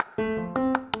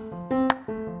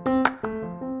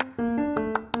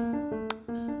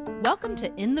Welcome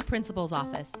to In the Principal's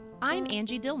Office. I'm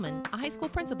Angie Dillman, a high school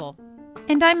principal.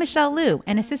 And I'm Michelle Liu,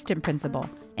 an assistant principal.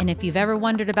 And if you've ever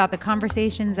wondered about the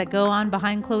conversations that go on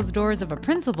behind closed doors of a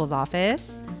principal's office,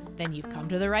 then you've come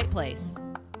to the right place.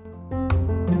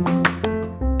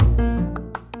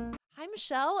 Hi,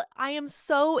 Michelle. I am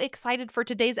so excited for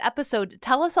today's episode.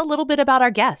 Tell us a little bit about our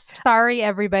guest. sorry,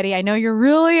 everybody. I know you're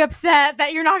really upset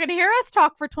that you're not going to hear us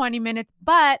talk for 20 minutes,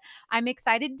 but I'm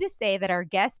excited to say that our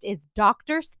guest is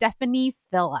Dr. Stephanie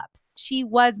Phillips. She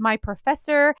was my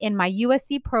professor in my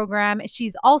USC program.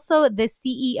 She's also the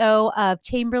CEO of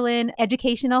Chamberlain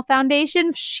Educational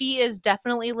Foundation. She is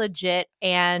definitely legit,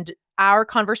 and our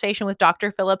conversation with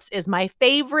Dr. Phillips is my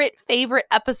favorite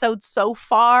episode so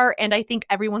far, and I think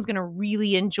everyone's going to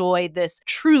really enjoy this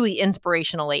truly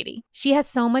inspirational lady. She has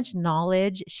so much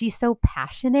knowledge. She's so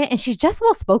passionate, and she's just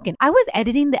well-spoken. I was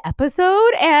editing the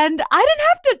episode, and I didn't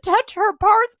have to touch her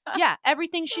parts. Yeah,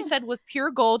 everything she said was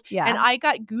pure gold, and I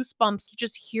got goosebumps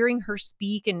just hearing her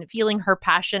speak and feeling her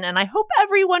passion, and I hope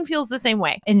everyone feels the same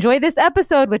way. Enjoy this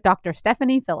episode with Dr.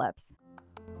 Stephanie Phillips.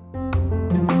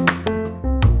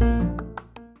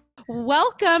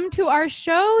 Welcome to our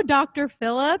show, Dr.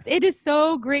 Phillips. It is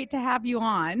so great to have you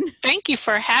on. Thank you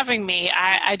for having me.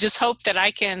 I just hope that I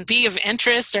can be of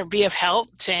interest or be of help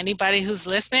to anybody who's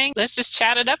listening. Let's just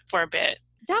chat it up for a bit.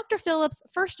 Dr. Phillips,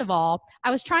 first of all,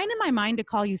 I was trying in my mind to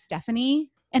call you Stephanie,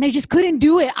 and I just couldn't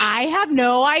do it. I have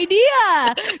no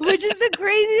idea, which is the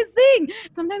craziest thing.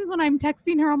 Sometimes when I'm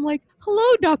texting her, I'm like,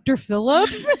 hello, Dr.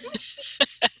 Phillips.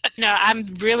 No, I'm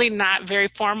really not very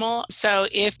formal. So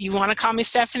if you want to call me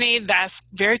Stephanie, that's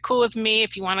very cool with me.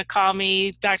 If you want to call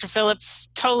me Dr. Phillips,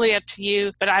 totally up to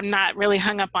you. But I'm not really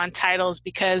hung up on titles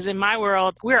because in my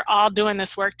world, we're all doing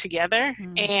this work together.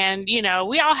 And, you know,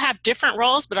 we all have different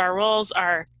roles, but our roles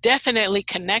are definitely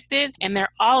connected and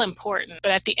they're all important.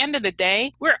 But at the end of the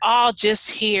day, we're all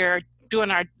just here doing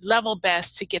our level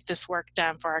best to get this work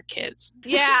done for our kids.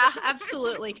 Yeah,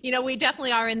 absolutely. You know, we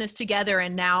definitely are in this together,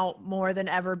 and now more than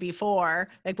ever before,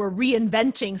 like we're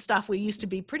reinventing stuff we used to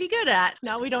be pretty good at.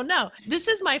 Now we don't know. This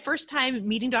is my first time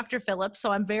meeting Dr. Phillips,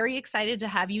 so I'm very excited to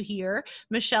have you here.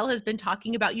 Michelle has been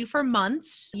talking about you for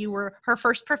months. You were her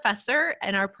first professor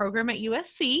in our program at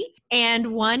USC.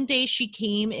 And one day she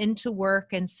came into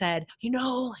work and said, you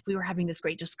know, like we were having this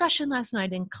great discussion last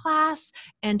night in class,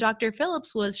 and Dr.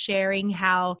 Phillips was sharing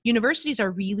how universities are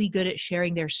really good at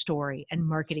sharing their story and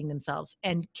marketing themselves.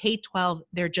 And K-12,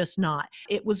 they're just not.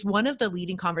 It was one of the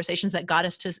leading conversations that got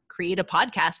us to create a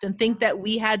podcast and think that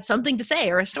we had something to say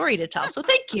or a story to tell. So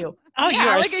thank you. Oh,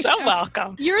 yeah, you are so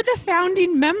welcome. You're the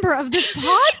founding member of this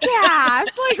podcast.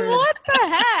 Like, what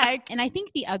the heck? And I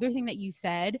think the other thing that you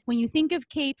said, when you think of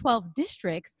K-12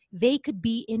 districts, they could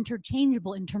be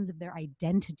interchangeable in terms of their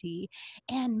identity.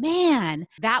 And man,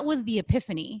 that was the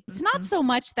epiphany. It's not so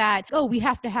much that, oh, we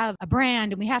have to have a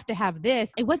brand and we have to have this.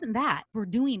 It wasn't that. We're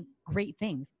doing great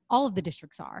things. All of the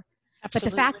districts are. Absolutely.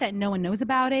 But the fact that no one knows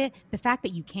about it, the fact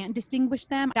that you can't distinguish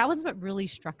them, that was what really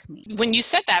struck me. When you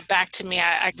said that back to me,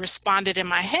 I responded in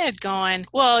my head going,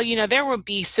 well, you know, there would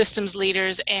be systems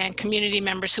leaders and community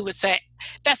members who would say,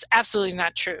 that's absolutely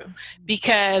not true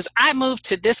because I moved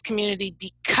to this community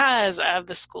because of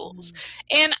the schools.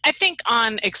 And I think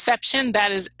on exception,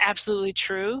 that is absolutely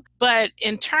true. But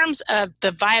in terms of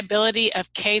the viability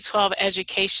of K-12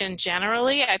 education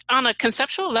generally, on a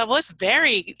conceptual level, it's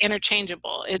very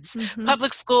interchangeable. It's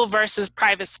public school versus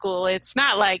private school. It's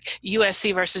not like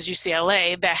USC versus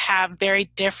UCLA that have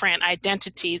very different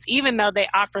identities, even though they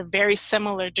offer very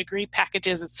similar degree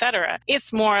packages, et cetera.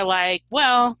 It's more like,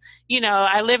 well, you know,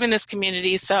 I live in this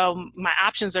community, so my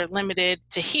options are limited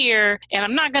to here, and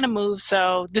I'm not going to move,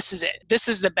 so this is it. This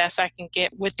is the best I can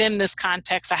get. Within this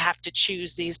context, I have to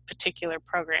choose these particular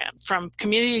programs. From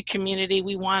community to community,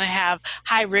 we want to have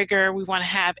high rigor. We want to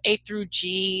have A through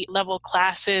G level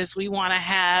classes. We want to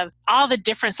have all the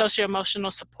different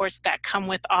socio-emotional supports that come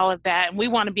with all of that, and we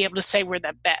want to be able to say we're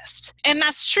the best. And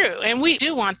that's true, and we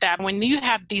do want that. When you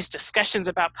have these discussions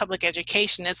about public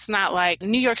education, it's not like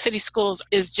New York City schools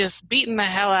is just beating the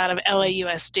hell out of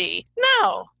LAUSD.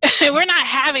 No, we're not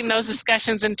having those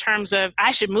discussions in terms of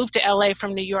I should move to LA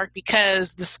from New York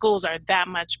because the schools are that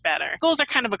much better. Schools are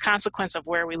kind of a consequence of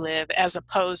where we live as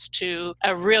opposed to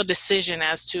a real decision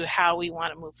as to how we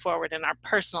want to move forward in our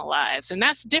personal lives. And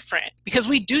that's different because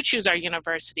we do choose our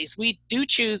universities. We do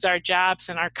choose our jobs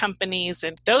and our companies,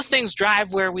 and those things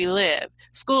drive where we live.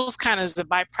 Schools kind of is a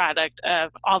byproduct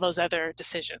of all those other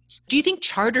decisions. Do you think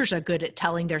charters are good at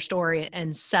telling their story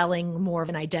and selling more of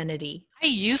an identity? I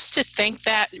used to think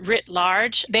that writ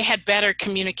large, they had better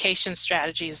communication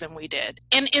strategies than we did.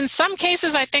 And in some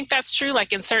cases, I think that's true,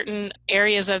 like in certain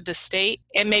areas of the state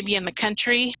and maybe in the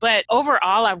country. But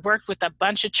overall, I've worked with a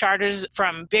bunch of charters,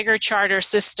 from bigger charter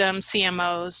systems,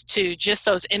 CMOs, to just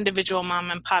those individual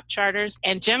mom and pop charters.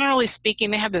 And generally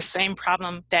speaking, they have the same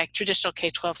problem that traditional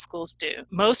K-12 schools do.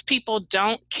 Most people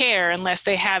don't care unless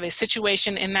they have a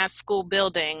situation in that school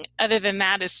building. Other than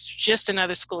that, it's just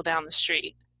another school down the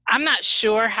street. I'm not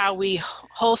sure how we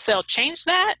wholesale change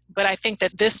that, but I think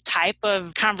that this type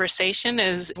of conversation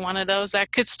is one of those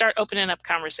that could start opening up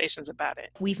conversations about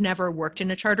it. We've never worked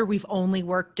in a charter. We've only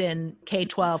worked in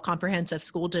K-12 comprehensive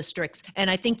school districts. And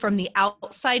I think from the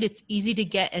outside, it's easy to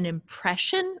get an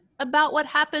impression about what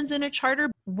happens in a charter.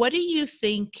 What do you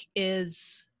think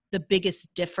is the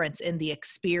biggest difference in the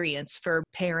experience for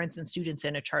parents and students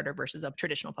in a charter versus a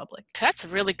traditional public? That's a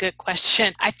really good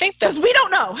question. I think that because we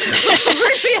don't know.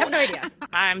 We have no idea.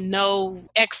 I'm no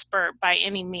expert by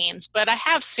any means, but I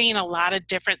have seen a lot of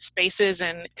different spaces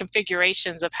and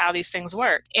configurations of how these things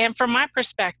work. And from my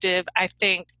perspective, I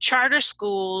think charter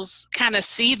schools kind of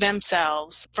see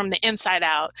themselves from the inside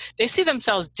out. They see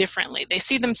themselves differently. They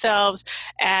see themselves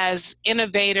as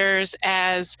innovators,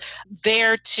 as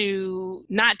there to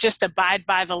not just abide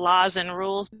by the laws and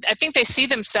rules. I think they see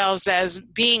themselves as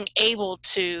being able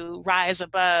to rise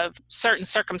above certain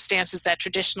circumstances that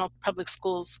traditional public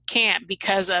schools can't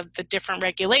because of the different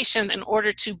regulations in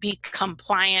order to be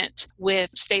compliant with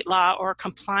state law or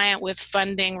compliant with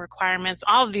funding requirements,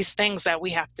 all of these things that we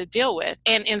have to deal with.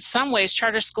 And in some ways,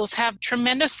 charter schools have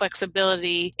tremendous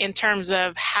flexibility in terms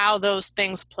of how those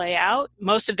things play out.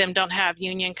 Most of them don't have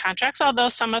union contracts, although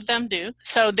some of them do.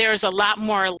 So there's a lot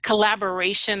more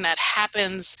collaboration that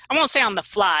happens, I won't say on the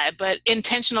fly, but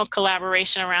intentional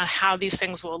collaboration around how these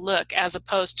things will look, as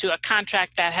opposed to a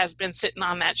contract that has been sitting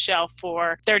on that shelf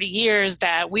for 30 years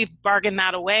that we've bargained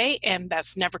that away and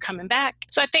that's never coming back.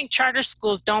 So I think charter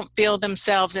schools don't feel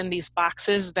themselves in these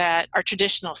boxes that our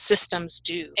traditional systems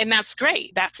do. And that's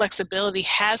great. That flexibility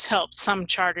has helped some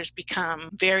charters become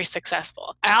very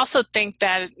successful. I also think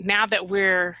that now that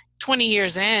we're 20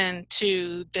 years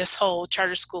into this whole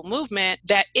charter school movement,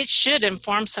 that it should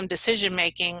inform some decision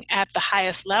making at the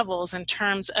highest levels in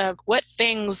terms of what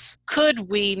things could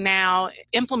we now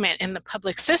implement in the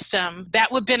public system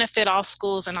that would benefit all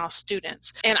schools and all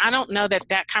students. And I don't know that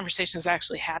that conversation has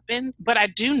actually happened, but I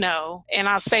do know, and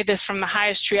I'll say this from the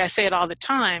highest tree, I say it all the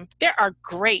time, there are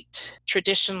great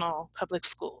traditional public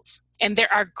schools. And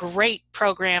there are great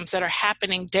programs that are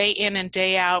happening day in and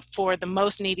day out for the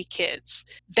most needy kids.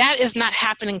 That is not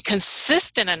happening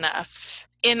consistent enough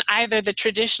in either the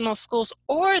traditional schools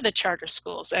or the charter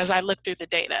schools as I look through the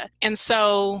data. And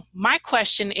so my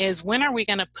question is, when are we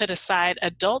going to put aside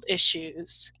adult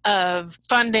issues of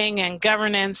funding and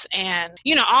governance and,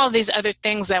 all of these other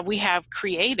things that we have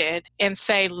created and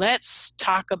say, let's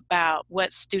talk about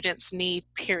what students need,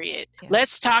 period. Yeah.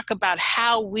 Let's talk about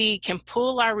how we can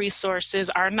pool our resources,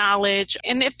 our knowledge.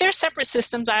 And if they're separate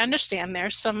systems, I understand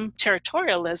there's some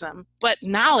territorialism, but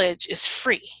knowledge is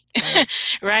free.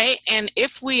 Right? And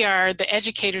if we are the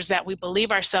educators that we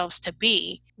believe ourselves to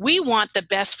be, we want the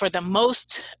best for the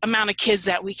most amount of kids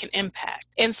that we can impact.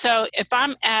 And so if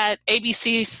I'm at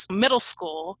ABC's middle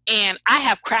school and I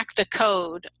have cracked the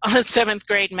code on 7th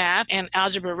grade math and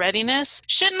algebra readiness,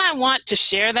 shouldn't I want to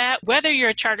share that? Whether you're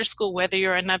a charter school, whether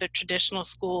you're another traditional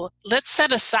school, let's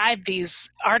set aside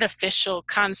these artificial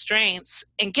constraints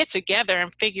and get together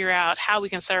and figure out how we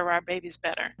can serve our babies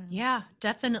better. Yeah,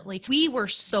 definitely. We were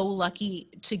so lucky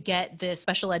to get this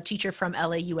special ed teacher from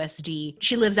LAUSD.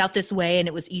 She lives out this way and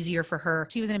it was easier for her.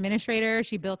 She was an administrator.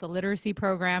 She built a literacy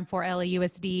program for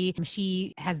LAUSD.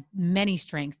 She has many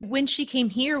strengths. When she came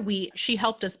here, she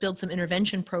helped us build some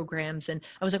intervention programs. And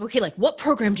I was like, okay, what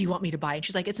program do you want me to buy? And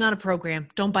she's like, it's not a program.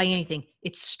 Don't buy anything.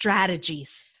 It's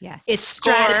strategies. Yes. It's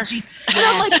strategies. And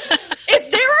I'm like,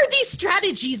 if there are these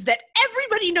strategies that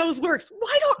everybody knows works,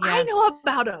 why don't I know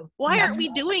about them? Why aren't we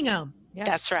doing them? Yep.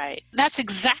 That's right. That's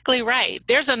exactly right.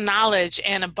 There's a knowledge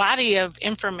and a body of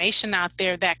information out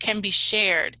there that can be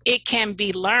shared. It can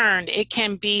be learned. It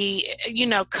can be,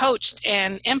 coached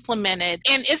and implemented.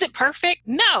 And is it perfect?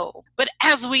 No. But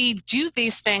as we do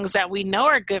these things that we know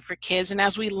are good for kids, and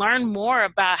as we learn more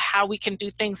about how we can do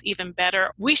things even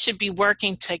better, we should be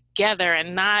working together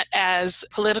and not as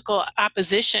political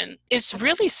opposition. It's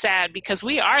really sad because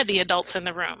we are the adults in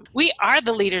the room. We are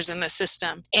the leaders in the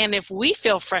system. And if we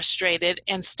feel frustrated, isolated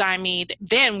and stymied,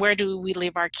 then where do we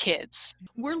leave our kids?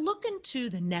 We're looking to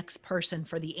the next person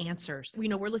for the answers.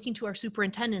 We're looking to our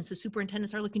superintendents. The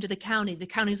superintendents are looking to the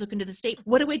county's looking to the state.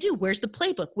 What do I do? Where's the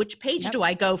playbook? Which page do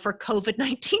I go for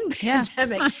COVID-19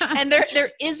 pandemic? And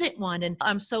there isn't one. And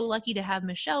I'm so lucky to have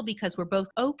Michelle because we're both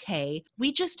okay.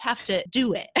 We just have to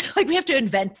do it. Like we have to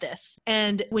invent this.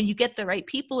 And when you get the right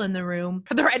people in the room,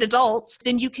 the right adults,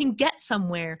 then you can get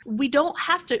somewhere. We don't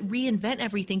have to reinvent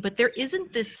everything, but there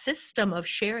isn't this system of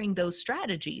sharing those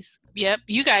strategies. Yep.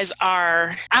 You guys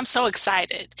I'm so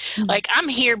excited. Like I'm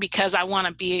here because I want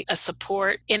to be a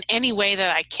support in any way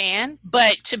that I can,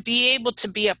 but to be able to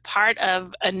be a part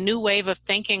of a new wave of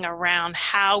thinking around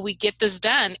how we get this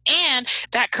done and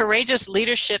that courageous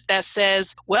leadership that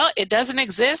says, well, it doesn't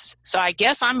exist, so I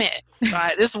guess I'm it. So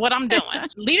this is what I'm doing.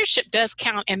 Leadership does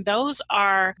count. And those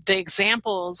are the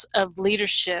examples of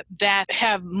leadership that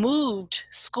have moved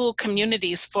school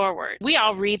communities forward. We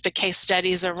all read the case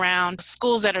studies around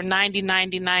schools that are 90,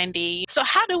 90, 90. So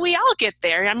how do we all get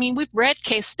there? I mean, we've read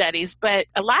case studies, but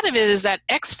a lot of it is that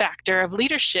X factor of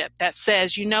leadership that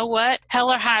says, you know what,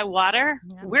 hell or high water,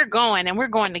 we're going and we're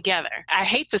going together. I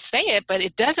hate to say it, but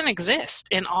it doesn't exist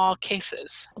in all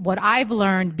cases. What I've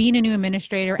learned being a new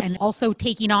administrator and also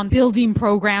taking on building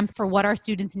programs for what our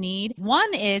students need.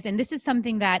 One is, and this is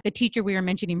something that the teacher we were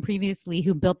mentioning previously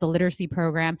who built the literacy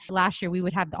program, last year we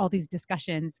would have all these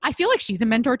discussions. I feel like she's a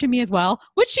mentor to me as well,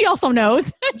 which she also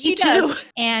knows. She does.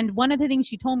 And one of the things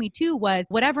she told me too was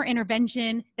whatever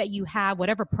intervention that you have,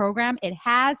 whatever program, it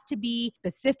has to be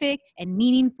specific and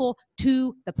meaningful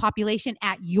to the population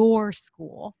at your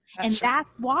school.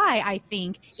 That's why I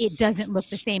think it doesn't look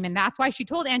the same. And that's why she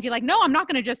told Angie, like, no, I'm not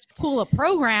going to just pull a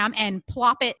program and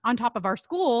plop it on top of our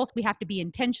school. We have to be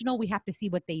intentional. We have to see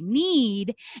what they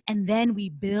need. And then we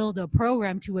build a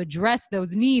program to address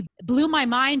those needs. It blew my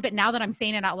mind. But now that I'm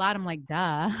saying it out loud, I'm like,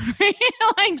 duh.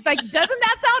 like, doesn't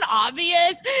that sound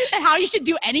obvious? And how you should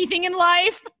do anything in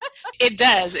life? It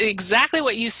does. Exactly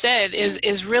what you said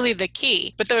is really the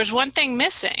key. But there's one thing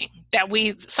missing that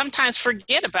we sometimes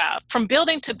forget about. From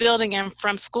building to building and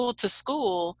from school to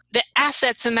school, the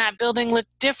assets in that building look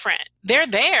different. They're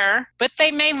there, but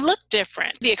they may look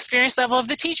different. The experience level of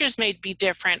the teachers may be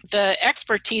different. The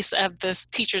expertise of the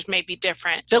teachers may be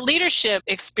different. The leadership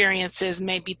experiences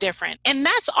may be different. And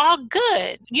that's all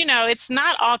good. It's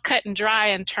not all cut and dry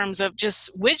in terms of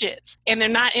just widgets, and they're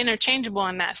not interchangeable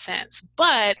in that sense.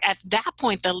 But at that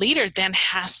point, the leader then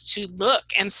has to look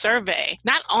and survey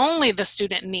not only the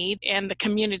student need and the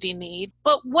community need,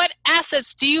 but what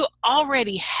assets do you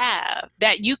already have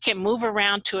that you can move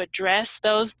around to address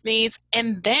those needs,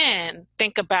 and then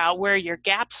think about where your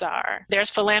gaps are. There's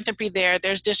philanthropy there,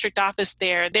 there's district office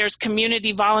there, there's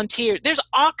community volunteer, there's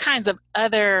all kinds of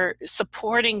other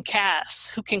supporting casts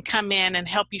who can come in and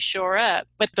help you shore up.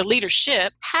 But the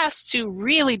leadership has to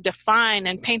really define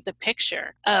and paint the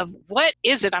picture of what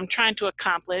is it I'm trying to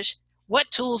accomplish, what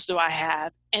tools do I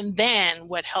have, and then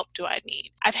what help do I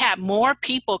need? I've had more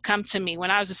people come to me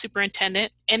when I was a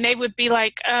superintendent, and they would be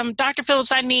like, Dr.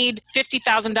 Phillips, I need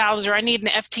 $50,000 or I need an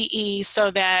FTE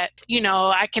so that,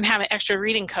 I can have an extra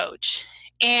reading coach.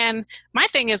 And my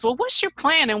thing is, well, what's your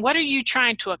plan and what are you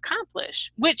trying to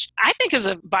accomplish? Which I think is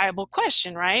a viable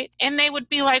question, right? And they would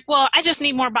be like, well, I just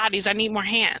need more bodies. I need more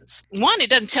hands. One,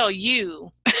 it doesn't tell you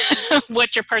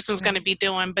what your person's going to be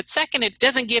doing. But second, it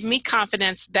doesn't give me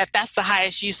confidence that that's the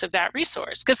highest use of that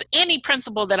resource. Because any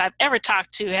principal that I've ever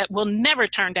talked to will never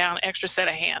turn down an extra set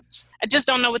of hands. I just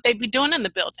don't know what they'd be doing in the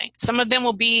building. Some of them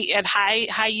will be at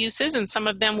high uses, and some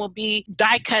of them will be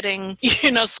die cutting,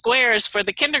 squares for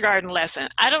the kindergarten lesson.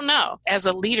 I don't know. As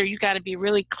a leader, you got to be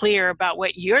really clear about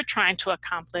what you're trying to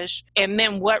accomplish, and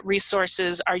then what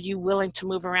resources are you willing to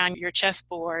move around your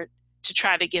chessboard to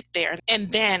try to get there,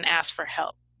 and then ask for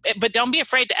help. But don't be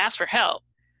afraid to ask for help,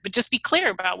 but just be clear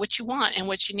about what you want and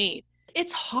what you need.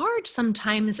 It's hard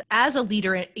sometimes as a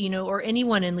leader, or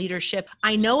anyone in leadership.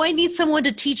 I know I need someone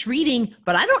to teach reading,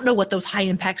 but I don't know what those high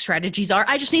impact strategies are.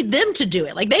 I just need them to do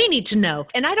it. Like they need to know.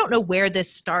 And I don't know where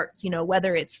this starts,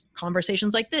 whether it's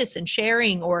conversations like this and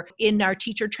sharing, or in our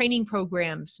teacher training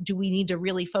programs, do we need to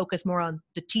really focus more on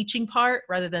the teaching part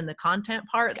rather than the content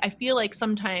part? I feel like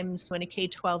sometimes when a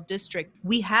K-12 district,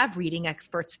 we have reading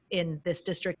experts in this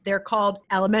district. They're called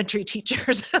elementary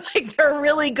teachers. Like they're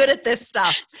really good at this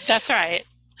stuff. That's right.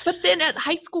 But then at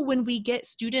high school, when we get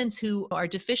students who are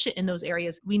deficient in those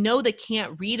areas, we know they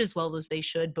can't read as well as they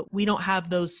should, but we don't have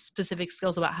those specific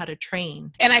skills about how to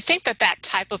train. And I think that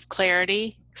type of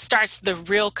clarity starts the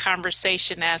real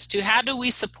conversation as to how do we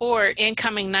support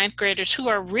incoming ninth graders who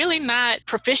are really not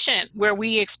proficient where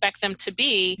we expect them to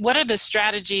be? What are the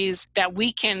strategies that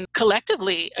we can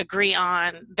collectively agree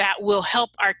on that will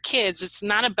help our kids? It's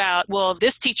not about, well,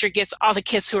 this teacher gets all the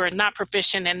kids who are not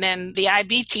proficient, and then the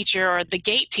IB teacher or the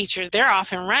GATE teacher, they're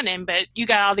off and running, but you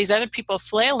got all these other people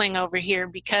flailing over here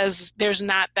because there's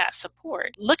not that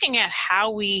support. Looking at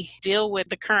how we deal with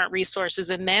the current resources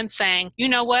and then saying, you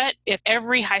know what, if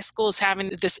every high school is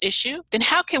having this issue, then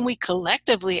how can we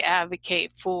collectively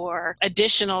advocate for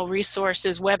additional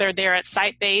resources, whether they're at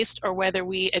site-based or whether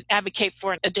we advocate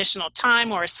for an additional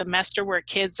time or a semester where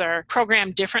kids are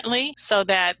programmed differently so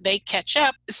that they catch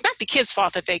up. It's not the kids'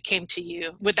 fault that they came to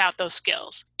you without those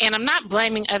skills. And I'm not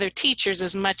blaming other teachers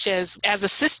as much as a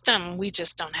system, we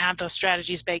just don't have those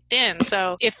strategies baked in.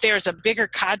 So if there's a bigger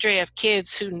cadre of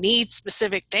kids who need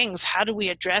specific things, how do we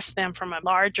address them from a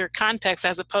larger context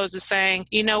as opposed to saying,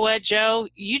 you know what, Joe,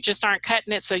 you just aren't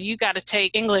cutting it, so you got to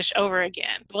take English over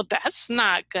again. Well, that's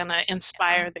not going to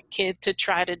inspire the kid to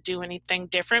try to do anything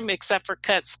different except for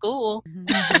cut school,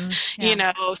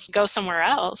 go somewhere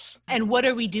else. And what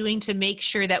are we doing to make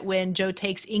sure that when Joe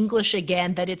takes English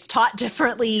again, that it's taught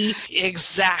differently?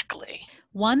 Exactly.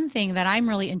 One thing that I'm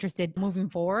really interested moving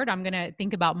forward, I'm going to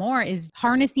think about more is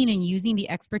harnessing and using the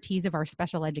expertise of our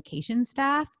special education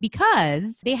staff,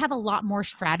 because they have a lot more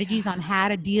strategies on how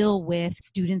to deal with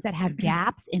students that have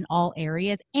gaps in all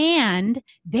areas. And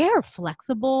they're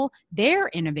flexible, they're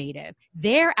innovative,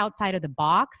 they're outside of the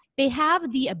box. They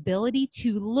have the ability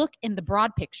to look in the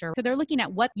broad picture. So they're looking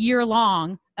at what year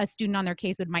long a student on their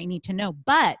caseload might need to know,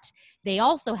 but they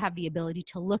also have the ability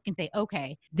to look and say,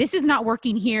 okay, this is not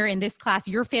working here in this class.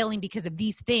 You're failing because of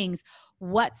these things.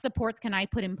 What supports can I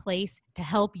put in place to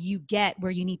help you get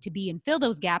where you need to be and fill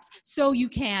those gaps so you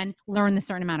can learn the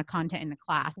certain amount of content in the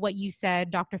class? What you said,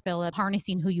 Dr. Phillip,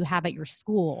 harnessing who you have at your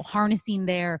school, harnessing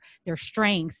their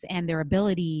strengths and their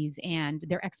abilities and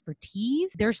their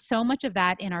expertise. There's so much of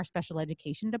that in our special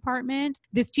education department.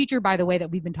 This teacher, by the way,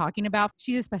 that we've been talking about,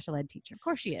 she's a special ed teacher. Of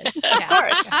course she is. Of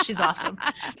course. She's awesome.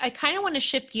 I kind of want to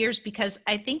shift gears because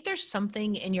I think there's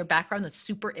something in your background that's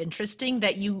super interesting,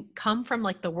 that you come from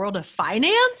like the world of finance.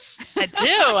 I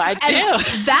do.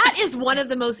 That is one of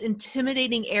the most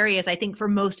intimidating areas, I think, for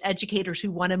most educators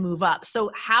who want to move up.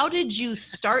 So how did you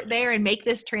start there and make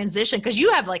this transition? Because you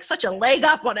have like such a leg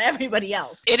up on everybody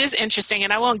else. It is interesting,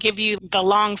 and I won't give you the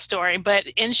long story, but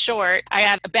in short, I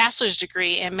had a bachelor's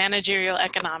degree in managerial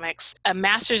economics, a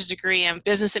master's degree in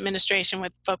business administration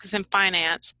with focus in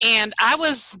finance, and I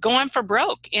was going for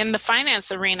broke in the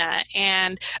finance arena.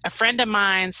 And a friend of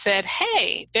mine said,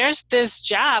 hey, there's this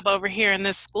job over here in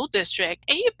this school district,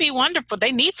 and you'd be wonderful.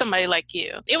 They need somebody like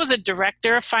you. It was a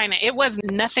director of finance. It was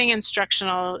nothing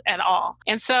instructional at all.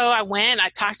 And so I went, I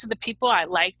talked to the people, I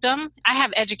liked them. I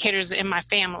have educators in my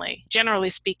family, generally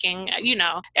speaking,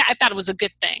 I thought it was a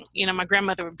good thing. My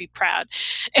grandmother would be proud.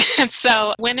 And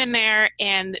so went in there,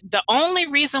 and the only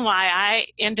reason why I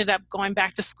ended up going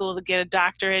back to school to get a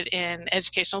doctorate in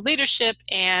educational leadership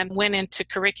and went into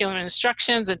curriculum and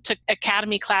instructions and took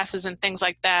academy classes and things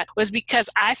like that was because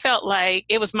I felt like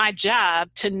it was my job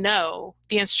to know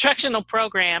the instructional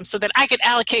program so that I could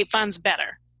allocate funds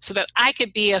better, so that I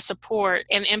could be a support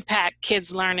and impact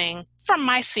kids' learning from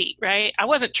my seat, right? I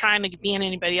wasn't trying to be in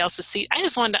anybody else's seat. I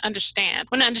just wanted to understand.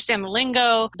 I wanted to understand the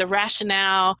lingo, the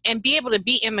rationale, and be able to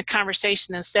be in the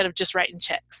conversation instead of just writing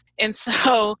checks. And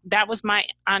so that was my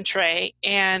entree.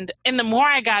 And the more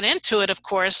I got into it, of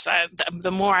course, the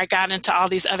more I got into all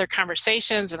these other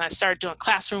conversations, and I started doing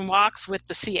classroom walks with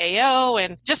the CAO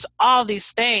and just all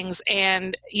these things.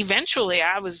 And eventually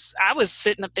I was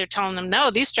sitting up there telling them, no,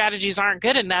 these strategies aren't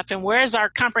good enough. And where's our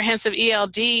comprehensive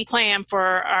ELD plan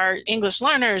for our English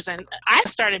learners? And I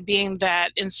started being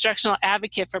that instructional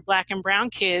advocate for Black and brown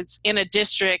kids in a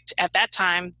district at that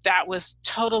time that was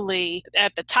totally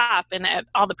at the top, and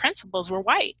all the principals were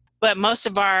white. But most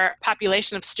of our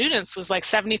population of students was like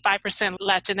 75%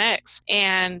 Latinx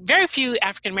and very few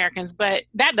African Americans, but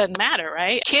that doesn't matter,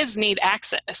 right? Kids need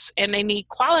access, and they need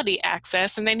quality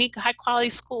access, and they need high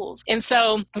quality schools. And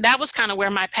so that was kind of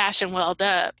where my passion welled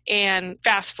up. And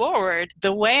fast forward,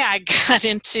 the way I got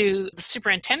into the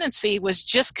superintendency was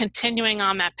just continuing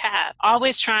on that path,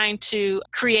 always trying to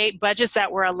create budgets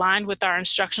that were aligned with our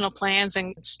instructional plans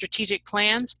and strategic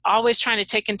plans, always trying to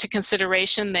take into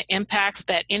consideration the impacts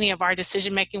that any of our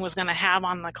decision making was going to have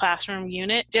on the classroom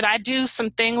unit. Did I do some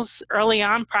things early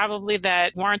on probably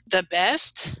that weren't the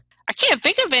best? I can't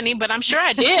think of any, but I'm sure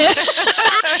I did.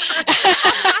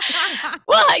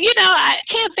 Well, I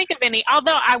can't think of any,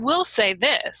 although I will say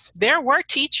this. There were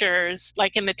teachers,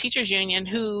 like in the teachers union,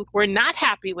 who were not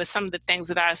happy with some of the things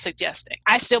that I was suggesting.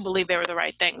 I still believe they were the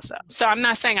right things, though. So I'm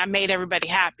not saying I made everybody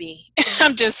happy.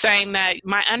 I'm just saying that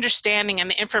my understanding and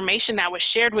the information that was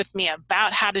shared with me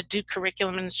about how to do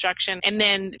curriculum instruction, and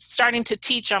then starting to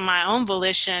teach on my own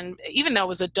volition, even though it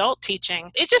was adult teaching,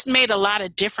 it just made a lot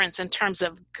of difference in terms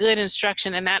of good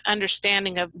instruction and that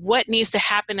understanding of what needs to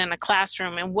happen in a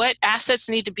classroom and what assets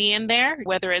need to be in there,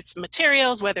 whether it's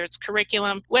materials, whether it's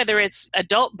curriculum, whether it's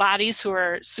adult bodies who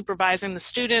are supervising the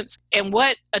students, and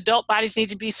what adult bodies need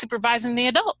to be supervising the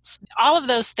adults. All of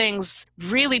those things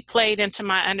really played into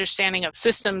my understanding of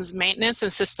systems maintenance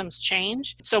and systems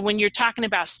change. So when you're talking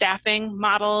about staffing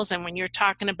models and when you're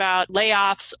talking about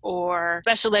layoffs or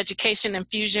special education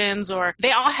infusions, or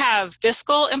they all have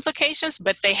fiscal implications,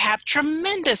 but they have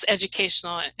tremendous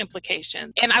educational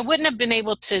implications. And I wouldn't have been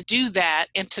able to do that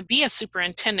and to be a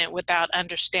superintendent without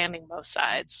understanding both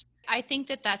sides. I think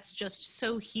that that's just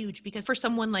so huge, because for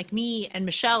someone like me and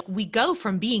Michelle, we go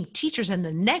from being teachers and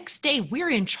the next day we're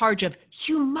in charge of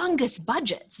humongous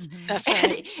budgets. Mhm. That's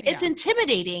And right. it's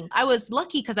intimidating. I was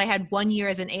lucky because I had 1 year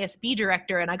as an ASB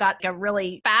director and I got a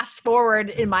really fast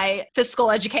forward in my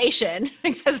fiscal education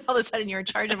because all of a sudden you're in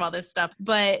charge of all this stuff.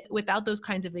 But without those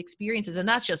kinds of experiences, and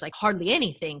that's just like hardly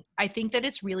anything, I think that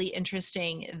it's really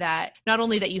interesting that not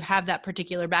only that you have that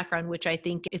particular background, which I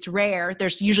think it's rare,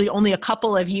 there's usually only a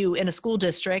couple of you in a school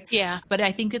district. Yeah. But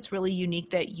I think it's really unique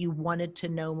that you wanted to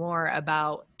know more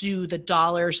about, do the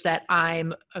dollars that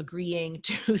I'm agreeing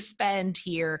to spend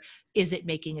here, is it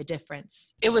making a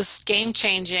difference? It was game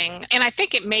changing. And I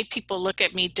think it made people look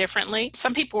at me differently.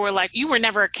 Some people were like, you were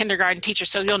never a kindergarten teacher,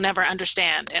 so you'll never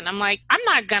understand. And I'm like, I'm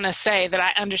not going to say that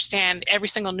I understand every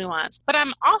single nuance, but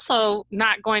I'm also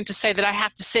not going to say that I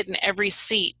have to sit in every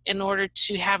seat in order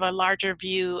to have a larger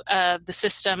view of the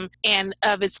system and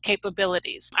of its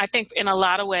capabilities. I think in a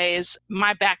lot of ways,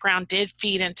 my background did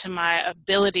feed into my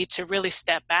ability to really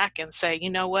step back and say, you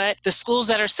know what, the schools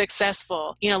that are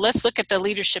successful, let's look at the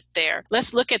leadership there.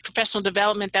 Let's look at professional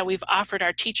development that we've offered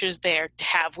our teachers there.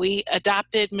 Have we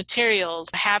adopted materials?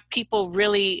 Have people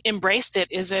really embraced it?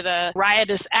 Is it a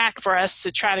riotous act for us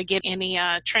to try to get any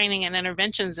training and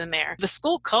interventions in there? The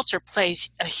school culture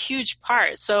plays a huge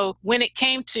part. So when it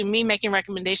came to me making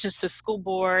recommendations to school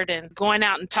board and going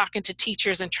out and talking to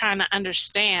teachers and trying to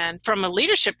understand from a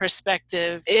leadership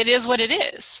perspective, it is what it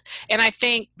is. And I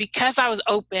think because I was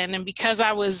open and because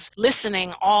I was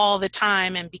listening all the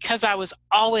time and because I was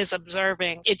always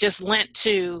observing, it just lent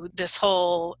to this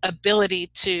whole ability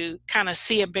to kind of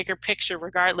see a bigger picture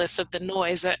regardless of the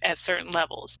noise at certain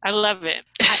levels. I love it.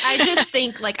 I just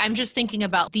think, I'm just thinking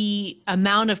about the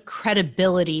amount of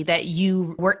credibility that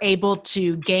you were able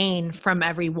to gain from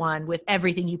everyone with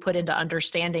everything you put into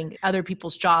understanding other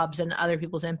people's jobs and other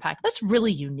people's impact. That's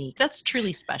really unique. That's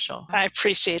truly special. I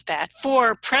appreciate that.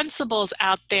 For principals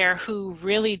out there who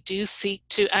really do seek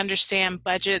to understand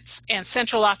budgets and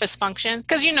central office function,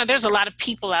 because, there's a lot of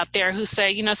people out there who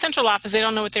say, central office, they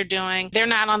don't know what they're doing. They're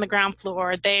not on the ground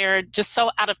floor. They're just so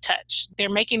out of touch.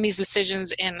 They're making these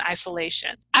decisions in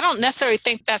isolation. I don't necessarily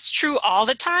think that's true all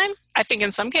the time. I think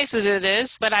in some cases it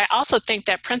is, but I also think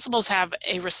that principals have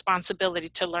a responsibility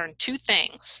to learn two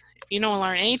things. You don't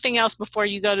learn anything else before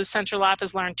you go to central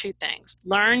office, learn two things.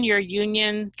 Learn your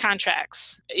union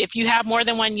contracts. If you have more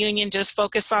than one union, just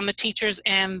focus on the teachers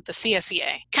and the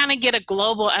CSEA. Kind of get a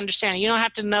global understanding. You don't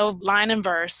have to know line and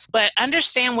verse, but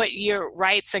understand what your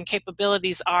rights and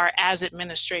capabilities are as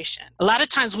administration. A lot of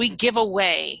times we give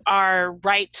away our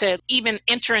right to even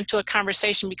enter into a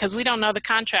conversation because we don't know the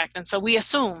contract. And so we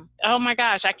assume, oh my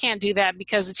gosh, I can't do that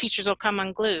because the teachers will come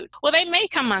unglued. Well, they may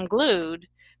come unglued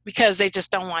because they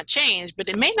just don't want change, but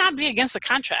it may not be against the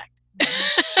contract.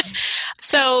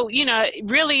 So,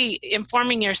 really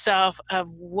informing yourself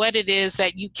of what it is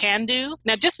that you can do.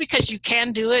 Now, just because you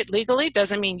can do it legally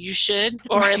doesn't mean you should,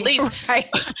 or at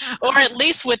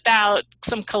least without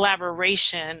some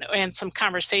collaboration and some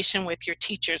conversation with your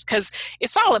teachers, because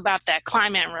it's all about that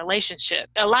climate and relationship.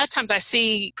 A lot of times I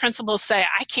see principals say,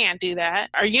 I can't do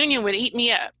that. Our union would eat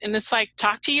me up. And it's like,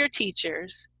 talk to your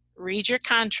teachers, read your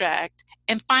contract,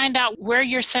 and find out where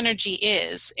your synergy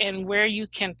is and where you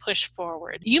can push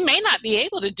forward. You may not be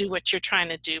able to do what you're trying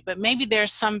to do, but maybe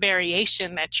there's some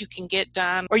variation that you can get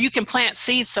done, or you can plant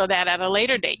seeds so that at a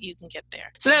later date you can get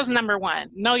there. So that was number one,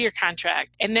 know your contract.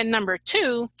 And then number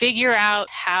two, figure out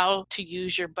how to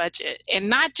use your budget. And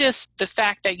not just the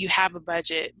fact that you have a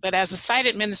budget, but as a site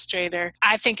administrator,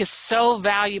 I think it's so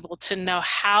valuable to know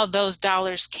how those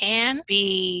dollars can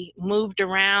be moved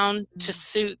around to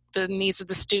suit the needs of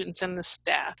the students and the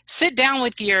staff. Sit down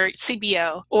with your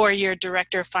CBO or your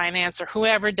director of finance or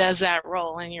whoever does that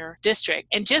role in your district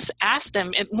and just ask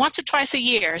them once or twice a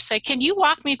year, say, can you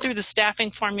walk me through the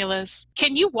staffing formulas?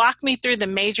 Can you walk me through the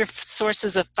major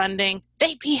sources of funding?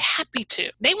 They'd be happy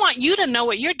to. They want you to know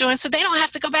what you're doing so they don't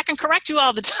have to go back and correct you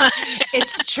all the time.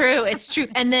 It's true. It's true.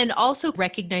 And then also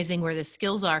recognizing where the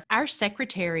skills are. Our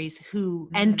secretaries who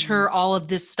enter all of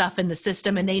this stuff in the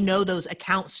system and they know those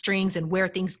account strings and where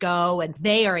things go. And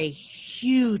they are a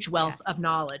huge wealth of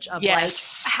knowledge of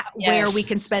where we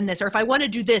can spend this. Or if I want to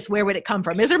do this, where would it come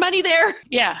from? Is there money there?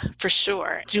 Yeah, for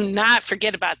sure. Do not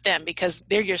forget about them because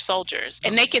they're your soldiers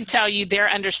and they can tell you their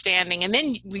understanding. And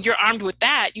then you're armed with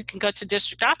that. You can go to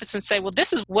district office and say, well,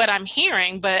 this is what I'm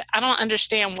hearing, but I don't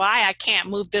understand why I can't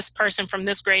move this person from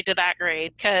this grade to that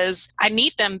grade because I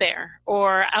need them there.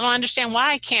 Or I don't understand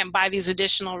why I can't buy these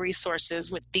additional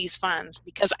resources with these funds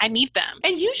because I need them.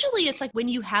 And usually it's like when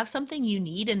you have something you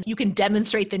need and you can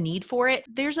demonstrate the need for it,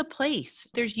 there's a place.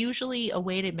 There's usually a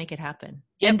way to make it happen.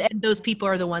 Yep. And those people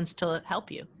are the ones to help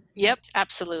you. Yep,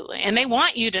 absolutely. And they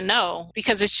want you to know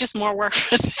because it's just more work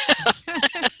for them.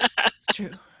 It's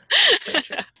true.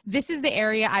 This is the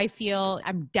area I feel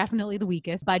I'm definitely the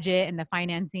weakest, budget and the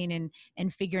financing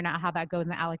and figuring out how that goes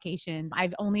in the allocation.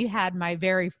 I've only had my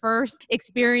very first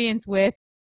experience with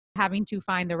having to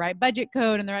find the right budget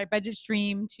code and the right budget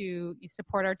stream to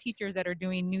support our teachers that are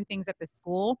doing new things at the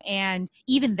school. And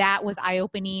even that was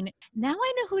eye-opening. Now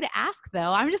I know who to ask,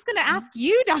 though. I'm just going to ask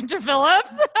you, Dr.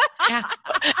 Phillips. Yeah.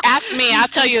 Ask me. I'll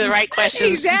tell you the right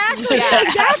questions. Exactly.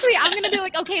 Exactly. I'm going to be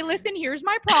like, okay, listen, here's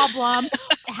my problem.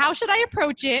 How should I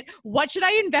approach it? What should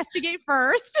I investigate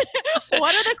first?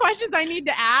 What are the questions I need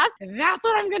to ask? That's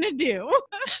what I'm going to do.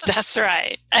 That's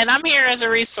right. And I'm here as a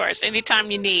resource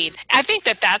anytime you need. I think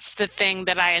that's the thing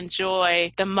that I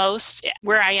enjoy the most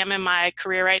where I am in my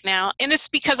career right now. And it's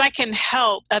because I can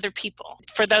help other people.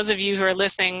 For those of you who are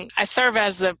listening, I serve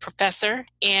as a professor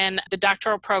in the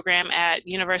doctoral program at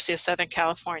University of Southern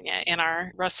California in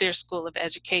our Rossier School of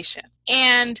Education.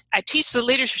 And I teach the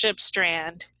leadership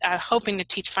strand, hoping to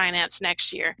teach finance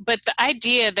next year. But the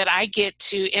idea that I get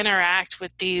to interact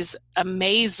with these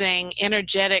amazing,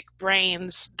 energetic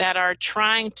brains that are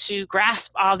trying to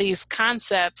grasp all these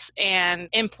concepts and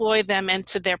employ them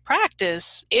into their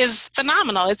practice is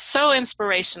phenomenal. It's so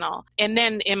inspirational. And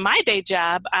then in my day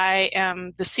job, I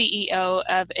am the CEO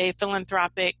of a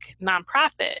philanthropic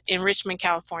nonprofit in Richmond,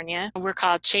 California. We're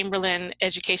called Chamberlain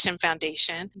Education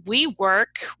Foundation. We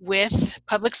work with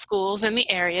public schools in the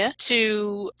area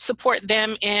to support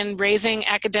them in raising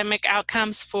academic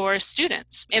outcomes for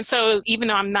students. And so even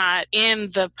though I'm not in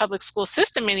the public school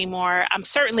system anymore, I'm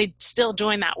certainly still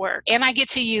doing that work. And I get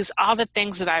to use all the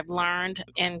things that I've learned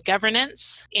in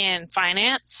governance, in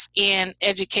finance, in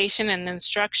education and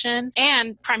instruction,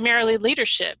 and primarily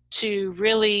leadership to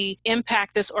really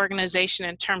impact this organization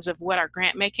in terms of what our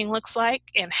grant making looks like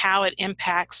and how it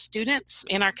impacts students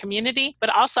in our community. But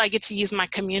also I get to use my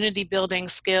community building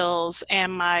skills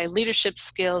and my leadership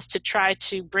skills to try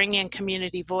to bring in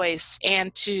community voice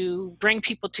and to bring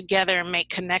people together and make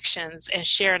connections and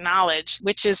share knowledge,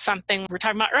 which is something we were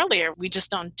talking about earlier. We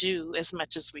just don't do as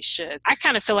much as we should. I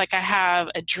kind of feel like I have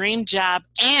a dream job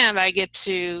and I get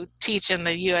to teach in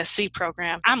the USC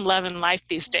program. I'm loving life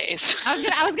these days.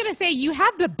 I was gonna say you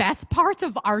have the best parts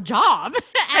of our job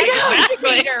as an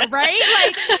educator, right?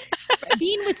 Like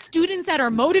being with students that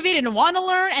are motivated and want to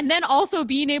learn, and then also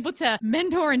being able to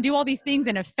mentor and do all these things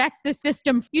and affect the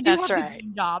system. You do That's have right. a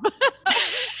good job.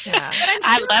 Yeah.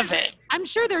 I love it. I'm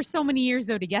sure there's so many years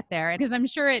though to get there, because I'm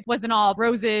sure it wasn't all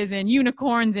roses and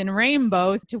unicorns and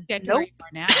rainbows to get to where you are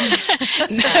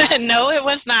now. No, it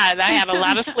was not. I had a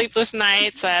lot of sleepless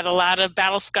nights. I had a lot of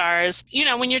battle scars. You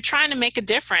know, when you're trying to make a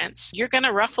difference, you're going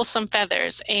to ruffle some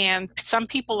feathers, and some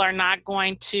people are not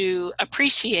going to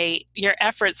appreciate your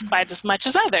efforts quite as much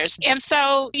as others. And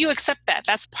so you accept that.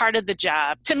 That's part of the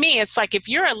job. To me, it's like if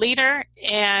you're a leader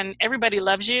and everybody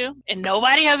loves you and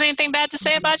nobody has anything bad to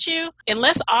say about you,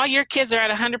 unless all your kids are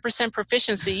at 100%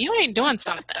 proficiency, you ain't doing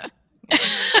something.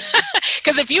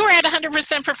 Because if you were at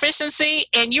 100% proficiency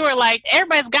and you were like,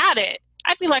 everybody's got it,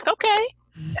 I'd be like, okay,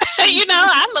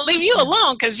 I'm going to leave you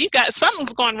alone because you got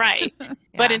something's going right. Yeah.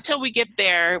 But until we get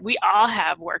there, we all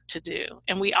have work to do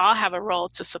and we all have a role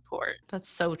to support. That's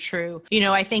so true.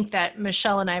 I think that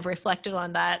Michelle and I have reflected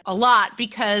on that a lot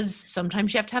because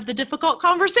sometimes you have to have the difficult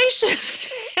conversation.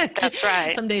 That's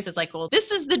right. Some days it's like, well,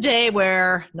 this is the day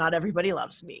where not everybody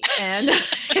loves me. And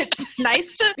it's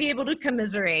nice to be able to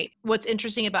commiserate. What's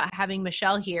interesting about having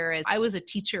Michelle here is I was a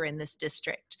teacher in this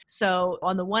district. So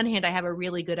on the one hand, I have a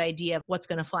really good idea of what's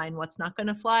going to fly and what's not going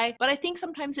to fly. But I think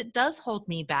sometimes it does hold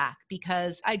me back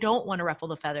because I don't want to ruffle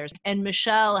the feathers. And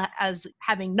Michelle, as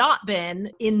having not been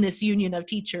in this union of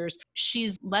teachers,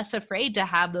 she's less afraid to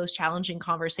have those challenging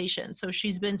conversations. So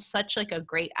she's been such like a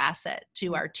great asset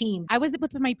to our team. I was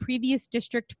with my previous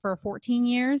district for 14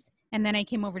 years. And then I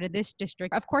came over to this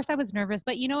district. Of course, I was nervous.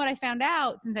 But you know what I found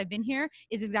out since I've been here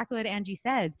is exactly what Angie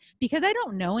says. Because I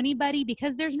don't know anybody,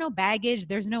 because there's no baggage,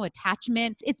 there's no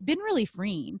attachment. It's been really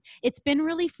freeing. It's been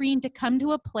really freeing to come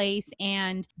to a place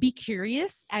and be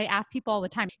curious. I ask people all the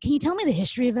time, can you tell me the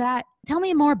history of that? Tell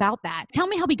me more about that. Tell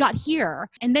me how we got here.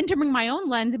 And then to bring my own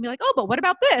lens and be like, oh, but what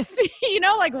about this?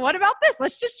 What about this?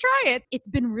 Let's just try it. It's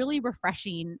been really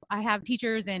refreshing. I have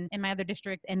teachers in my other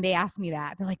district and they ask me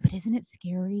that. They're like, but isn't it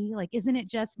scary? Isn't it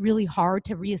just really hard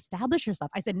to reestablish yourself?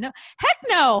 I said, no, heck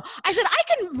no. I said, I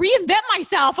can reinvent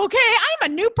myself. Okay.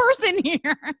 I'm a new person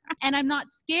here. And I'm not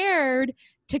scared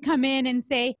to come in and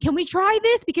say, can we try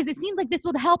this? Because it seems like this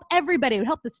would help everybody. It would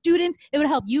help the students. It would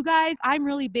help you guys. I'm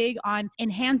really big on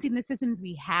enhancing the systems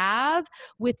we have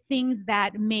with things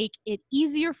that make it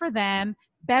easier for them,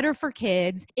 better for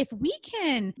kids. If we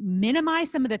can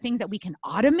minimize some of the things that we can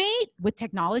automate with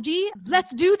technology,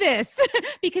 let's do this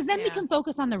because then we can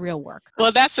focus on the real work.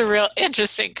 Well, that's a real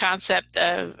interesting concept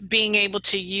of being able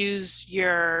to use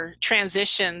your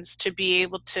transitions to be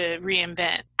able to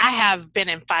reinvent. I have been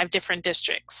in 5 different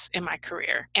districts in my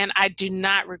career, and I do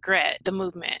not regret the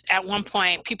movement. At one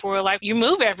point, people were like, you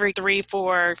move every 3,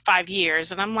 4, 5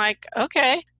 years. And I'm like,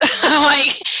 okay.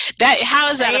 How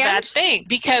is that a bad thing?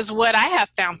 Because what I have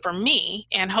found for me,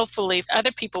 and hopefully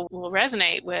other people will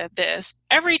resonate with this,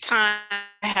 every time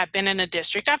I have been in a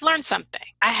district, I've learned something.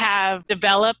 I have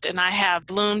developed and I have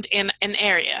bloomed in an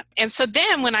area. And so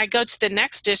then when I go to the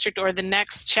next district or the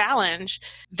next challenge,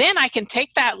 then I can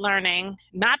take that learning,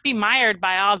 not be mired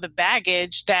by all the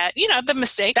baggage that, the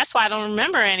mistake. That's why I don't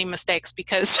remember any mistakes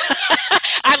because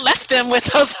I left them with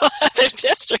those other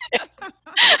districts.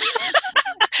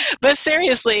 But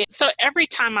seriously, so every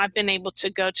time I've been able to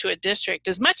go to a district,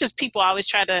 as much as people always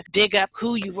try to dig up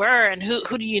who you were and who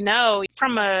do you know,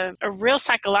 from a real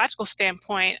psychological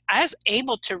standpoint, I was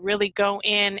able to really go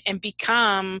in and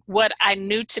become what I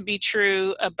knew to be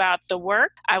true about the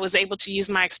work. I was able to use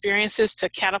my experiences to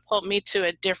catapult me to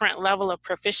a different level of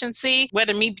proficiency,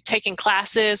 whether me taking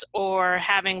classes or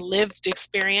having lived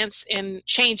experience in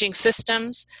changing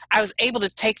systems. I was able to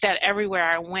take that everywhere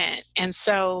I went. And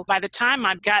so by the time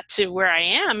I got to where I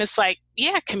am, it's like,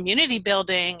 community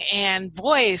building and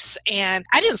voice. And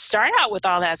I didn't start out with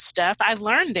all that stuff. I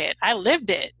learned it. I lived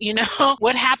it.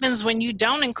 What happens when you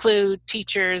don't include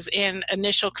teachers in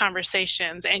initial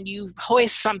conversations and you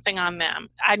hoist something on them?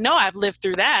 I know I've lived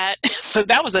through that. So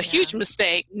that was a huge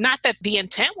mistake. Not that the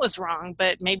intent was wrong,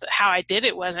 but maybe how I did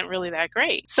it wasn't really that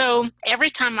great. So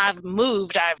every time I've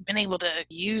moved, I've been able to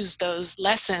use those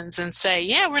lessons and say,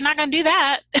 we're not going to do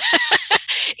that.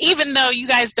 Even though you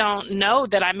guys don't know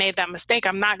that I made that mistake,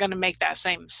 I'm not going to make that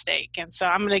same mistake. And so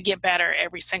I'm going to get better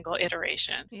every single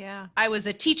iteration. Yeah. I was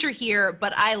a teacher here,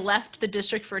 but I left the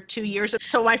district for 2 years.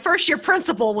 So my first year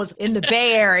principal was in the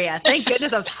Bay Area. Thank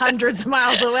goodness I was hundreds of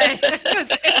miles away. It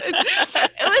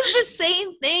was the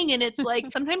same thing. And it's like,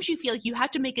 sometimes you feel like you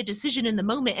have to make a decision in the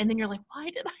moment. And then you're like, why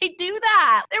did I do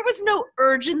that? There was no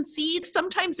urgency.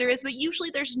 Sometimes there is, but usually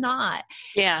there's not.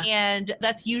 Yeah. And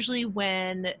that's usually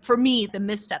when, for me, the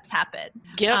missteps happen.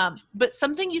 Yep. But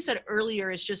something you said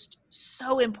earlier is just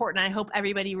so important. I hope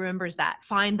everybody remembers that.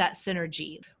 Find that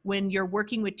synergy. When you're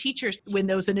working with teachers, when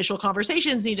those initial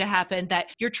conversations need to happen, that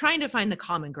you're trying to find the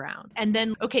common ground. And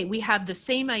then, okay, we have the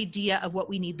same idea of what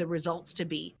we need the results to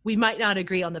be. We might not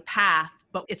agree on the path,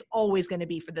 but it's always going to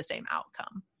be for the same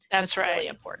outcome. That's right. Really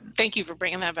important. Thank you for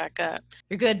bringing that back up.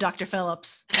 You're good, Dr.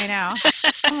 Phillips. I know.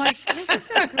 I'm like, this is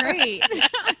so great.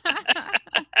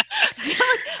 I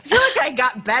feel like I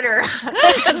got better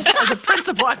as a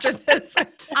principal after this.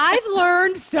 I've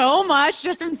learned so much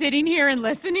just from sitting here and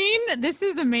listening. This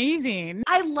is amazing.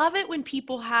 I love it when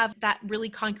people have that really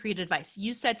concrete advice.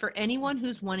 You said for anyone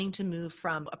who's wanting to move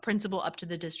from a principal up to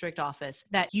the district office,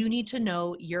 that you need to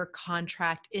know your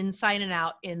contract inside and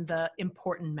out in the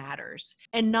important matters,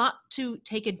 and not to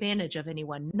take advantage of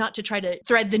anyone, not to try to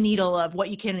thread the needle of what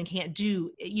you can and can't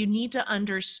do. You need to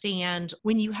understand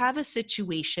when you have a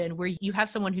situation where you have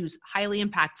someone who's highly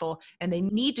impactful and they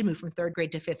need to move from third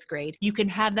grade to fifth grade, you can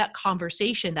have that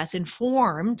conversation that's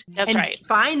informed. That's right.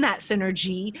 Find that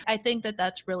synergy. I think that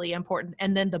that's really important.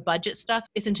 And then the budget stuff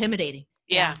is intimidating.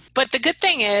 Yeah. But the good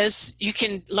thing is you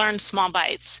can learn small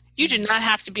bites. You do not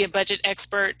have to be a budget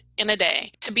expert in a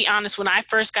day. To be honest, when I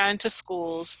first got into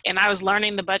schools and I was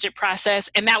learning the budget process,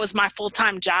 and that was my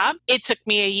full-time job, it took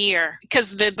me a year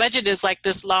because the budget is like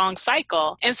this long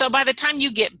cycle. And so by the time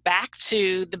you get back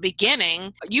to the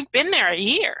beginning, you've been there a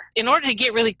year. In order to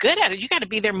get really good at it, you got to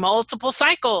be there multiple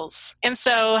cycles. And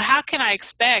so how can I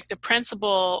expect a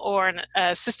principal or an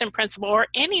assistant principal or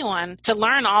anyone to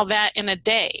learn all that in a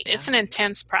day? It's an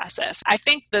intense process. I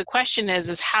think the question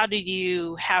is how do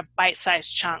you have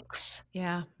bite-sized chunks?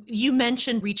 Yeah. You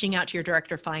mentioned reaching out to your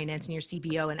director of finance and your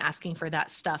CBO and asking for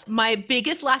that stuff. My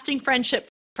biggest lasting friendship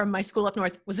from my school up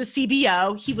north was a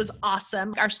CBO. He was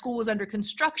awesome. Our school was under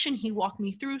construction. He walked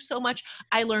me through so much.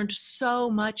 I learned so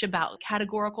much about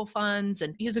categorical funds,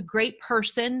 and he was a great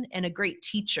person and a great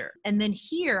teacher. And then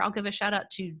here, I'll give a shout out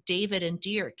to David and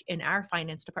Dirk in our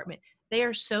finance department. They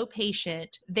are so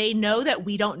patient. They know that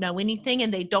we don't know anything,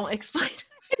 and they don't explain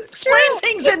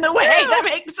things in the way that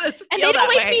makes us feel and they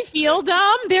don't that make me feel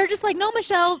dumb. They're just like, no,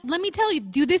 Michelle, let me tell you,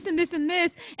 do this and this and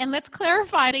this, and let's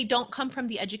clarify. They don't come from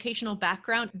the educational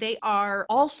background. They are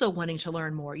also wanting to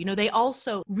learn more. You know, they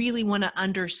also really want to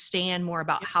understand more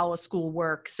about how a school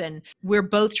works. And we're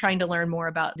both trying to learn more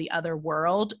about the other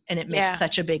world. And it makes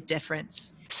such a big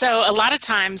difference. So a lot of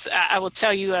times I will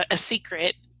tell you a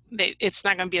secret. It's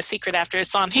not going to be a secret after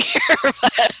it's on here,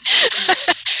 but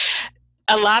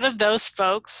a lot of those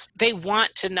folks, they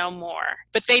want to know more,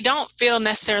 but they don't feel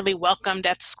necessarily welcomed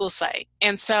at the school site.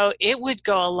 And so it would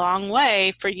go a long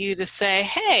way for you to say,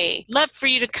 hey, love for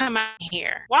you to come out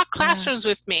here, walk classrooms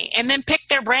with me, and then pick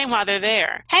their brain while they're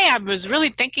there. Hey, I was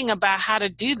really thinking about how to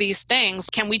do these things.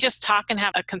 Can we just talk and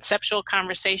have a conceptual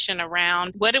conversation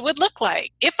around what it would look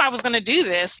like? If I was going to do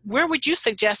this, where would you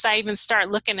suggest I even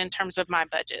start looking in terms of my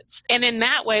budgets? And in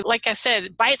that way, like I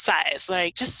said, bite size,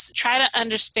 like just try to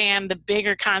understand the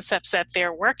bigger concepts that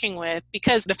they're working with,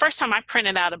 because the first time I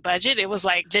printed out a budget, it was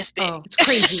like this big. Oh, it's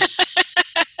crazy.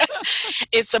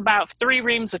 It's about 3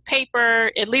 reams of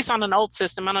paper, at least on an old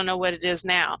system. I don't know what it is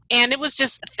now. And it was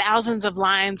just thousands of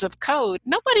lines of code.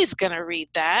 Nobody's going to read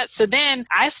that. So then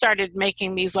I started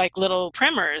making these like little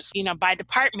primers, you know, by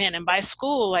department and by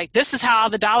school. Like, this is how all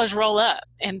the dollars roll up.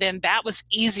 And then that was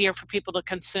easier for people to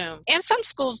consume. And some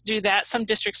schools do that. Some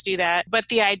districts do that. But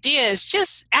the idea is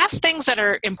just ask things that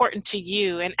are important to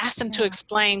you and ask them to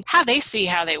explain how they see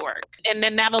how they work. And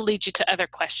then that'll lead you to other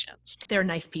questions. They're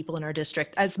nice people in our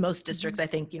district. As most districts, I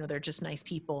think, you know, they're just nice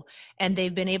people. And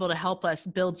they've been able to help us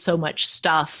build so much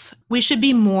stuff. We should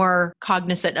be more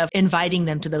cognizant of inviting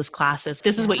them to those classes.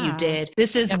 This is what you did.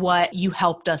 This is what you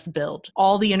helped us build.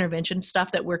 All the intervention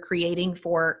stuff that we're creating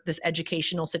for this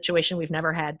educational situation we've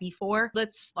never had before.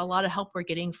 That's a lot of help we're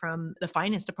getting from the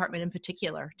finance department in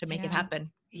particular to make it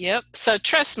happen. Yep. So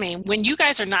trust me, when you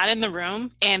guys are not in the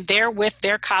room and they're with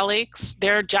their colleagues,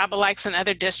 their job-alikes in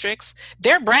other districts,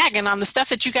 they're bragging on the stuff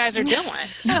that you guys are doing.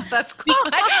 Yeah, that's cool.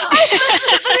 That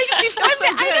makes me feel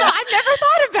so good. I know. I've never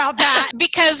thought about that.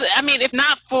 Because, I mean, if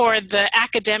not for the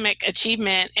academic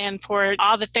achievement and for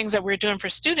all the things that we're doing for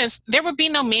students, there would be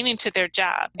no meaning to their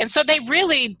job. And so they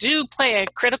really do play a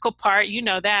critical part, you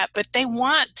know that, but they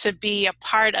want to be a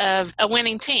part of a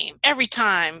winning team. Every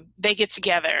time they get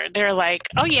together, they're like,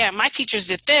 oh yeah, my teachers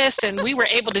did this and we were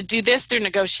able to do this through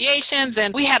negotiations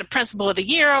and we had a principal of the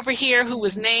year over here who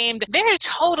was named. They're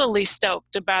totally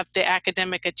stoked about the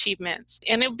academic achievements.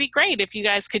 And it would be great if you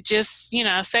guys could just, you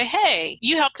know, say, hey,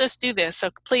 you helped us do this,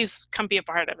 so please come be a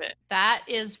part of it. That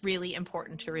is really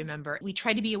important to remember. We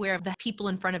try to be aware of the people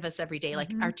in front of us every day,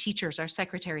 like our teachers, our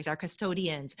secretaries, our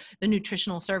custodians, the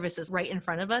nutritional services right in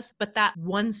front of us. But that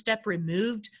one step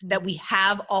removed, that we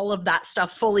have all of that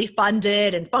stuff fully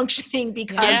funded and functioning because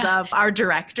because of our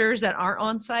directors that aren't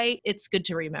on site. It's good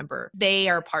to remember they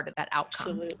are part of that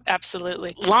outcome. Absolutely.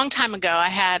 Long time ago,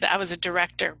 I was a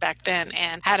director back then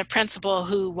and had a principal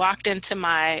who walked into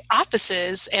my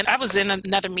offices, and I was in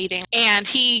another meeting, and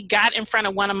he got in front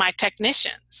of one of my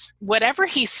technicians. Whatever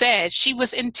he said, she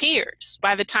was in tears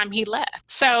by the time he left.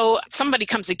 So somebody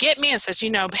comes to get me and says,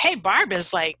 hey, Barb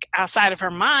is like outside of her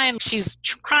mind. She's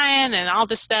crying and all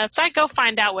this stuff. So I go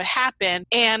find out what happened.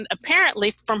 And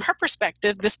apparently, from her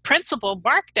perspective, this principal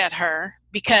barked at her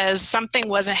because something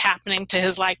wasn't happening to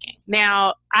his liking.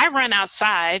 Now, I run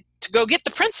outside to go get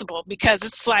the principal because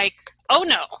it's like, oh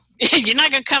no, you're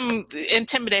not going to come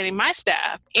intimidating my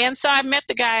staff. And so I met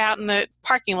the guy out in the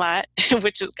parking lot,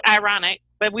 which is ironic.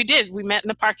 But we met in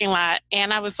the parking lot,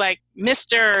 and I was like,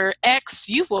 Mr. X,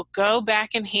 you will go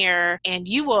back in here and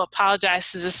you will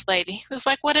apologize to this lady. He was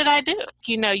like, what did I do?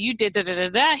 You did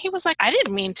da-da-da-da. He was like, I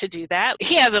didn't mean to do that.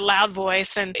 He has a loud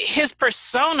voice, and his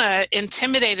persona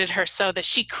intimidated her so that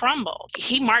she crumbled.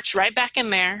 He marched right back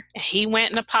in there, and he went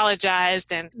and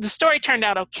apologized, and the story turned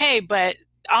out okay, but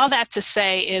all that to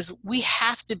say is we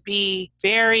have to be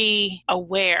very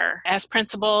aware as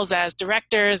principals, as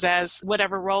directors, as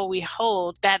whatever role we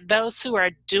hold, that those who are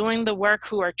doing the work,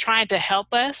 who are trying to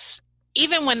help us,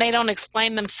 even when they don't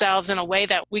explain themselves in a way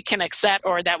that we can accept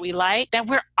or that we like, that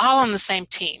we're all on the same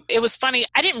team. It was funny.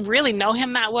 I didn't really know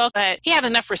him that well, but he had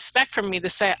enough respect for me to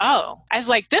say, I was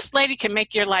like, this lady can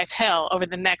make your life hell over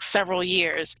the next several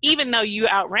years. Even though you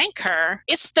outrank her,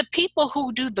 it's the people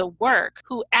who do the work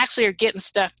who actually are getting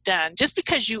stuff done. Just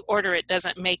because you order it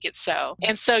doesn't make it so.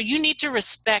 And so you need to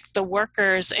respect the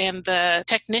workers and the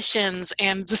technicians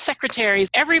and the secretaries,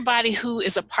 everybody who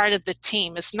is a part of the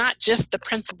team. It's not just the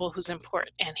principal who's important.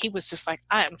 And he was just like,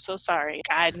 I am so sorry.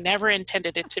 I never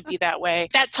intended it to be that way.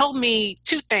 That told me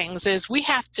two things: is we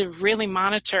have to really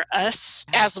monitor us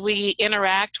as we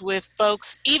interact with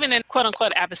folks, even in quote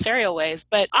unquote adversarial ways.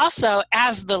 But also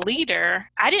as the leader,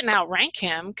 I didn't outrank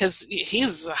him because he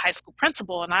was a high school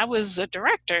principal and I was a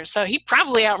director. So he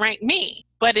probably outranked me.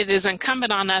 But it is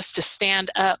incumbent on us to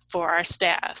stand up for our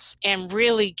staffs and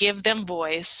really give them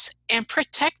voice and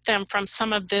protect them from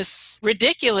some of this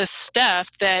ridiculous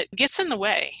stuff that gets in the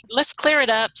way. Let's clear it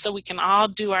up so we can all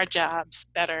do our jobs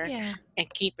better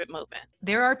and keep it moving.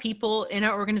 There are people in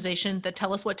our organization that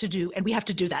tell us what to do, and we have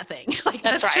to do that thing.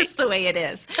 That's right. Just the way it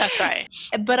is. That's right.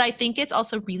 But I think it's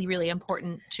also really, really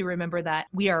important to remember that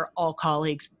we are all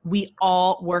colleagues. We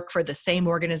all work for the same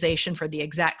organization for the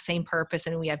exact same purpose,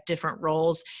 and we have different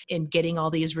roles in getting all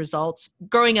these results.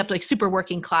 Growing up like super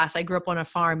working class, I grew up on a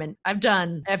farm, and I've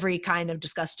done every kind of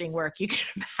disgusting work you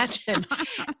can imagine.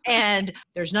 And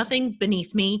there's nothing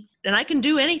beneath me, and I can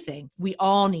do anything. We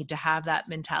all need to have that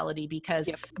mentality because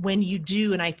when you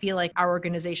do, and I feel like our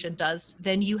organization does,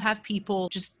 then you have people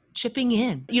just chipping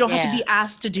in. You don't have to be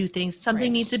asked to do things.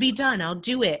 Something needs to be done. I'll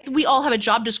do it. We all have a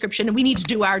job description and we need to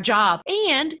do our job.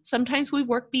 And sometimes we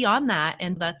work beyond that.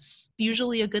 And that's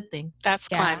usually a good thing. That's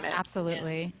climate.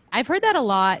 Absolutely. Yeah. I've heard that a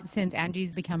lot since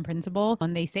Angie's become principal,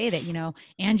 when they say that,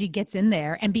 Angie gets in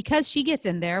there. And because she gets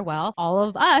in there, well, all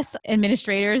of us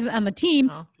administrators on the team,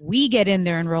 we get in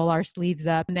there and roll our sleeves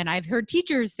up. And then I've heard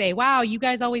teachers say, wow, you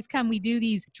guys always come. We do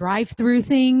these drive-through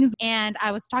things. And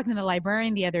I was talking to the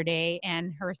librarian the other day,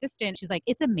 and her assistant, she's like,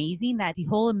 it's amazing that the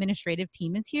whole administrative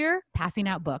team is here passing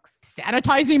out books,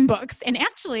 sanitizing books. And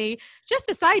actually, just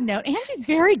a side note, Angie's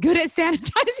very good at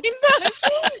sanitizing books.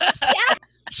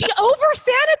 She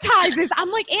over-sanitizes. I'm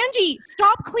like, Angie,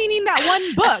 stop cleaning that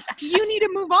one book. You need to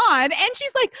move on. And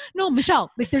she's like, no,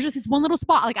 Michelle, there's just this one little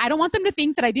spot. I don't want them to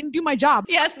think that I didn't do my job.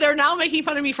 Yes, they're now making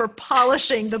fun of me for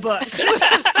polishing the books.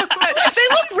 They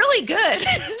look really good.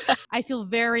 I feel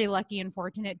very lucky and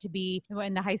fortunate to be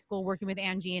in the high school working with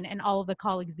Angie and all of the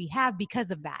colleagues we have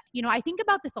because of that. I think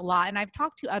about this a lot, and I've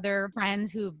talked to other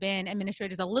friends who've been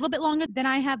administrators a little bit longer than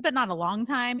I have, but not a long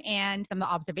time. And some of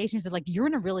the observations are you're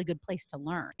in a really good place to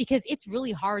learn, because it's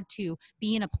really hard to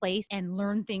be in a place and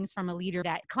learn things from a leader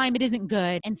that climate isn't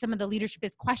good and some of the leadership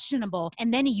is questionable.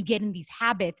 And then you get in these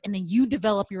habits, and then you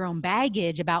develop your own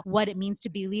baggage about what it means to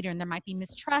be a leader. And there might be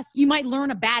mistrust. You might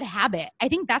learn a bad habit. I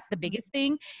think that's the biggest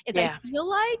thing is I feel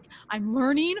like I'm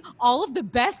learning all of the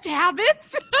best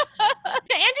habits.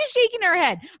 Angie's shaking her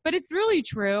head, but it's really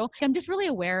true. I'm just really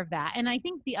aware of that. And I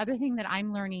think the other thing that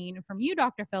I'm learning from you,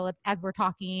 Dr. Phillips, as we're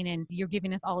talking and you're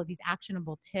giving us all of these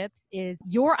actionable tips, is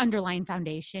your underlying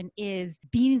foundation is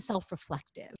being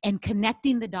self-reflective and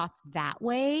connecting the dots that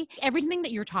way. Everything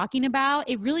that you're talking about,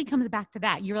 it really comes back to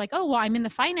that. You're like, oh, well, I'm in the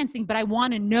financing, but I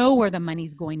want to know where the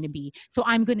money's going to be. So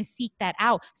I'm going to seek that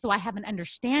out. So I have have an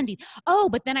understanding. Oh,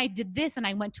 but then I did this and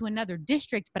I went to another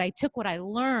district, but I took what I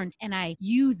learned and I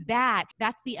used that.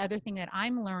 That's the other thing that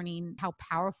I'm learning, how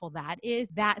powerful that is,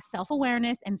 that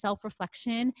self-awareness and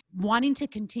self-reflection, wanting to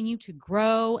continue to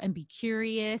grow and be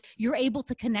curious. You're able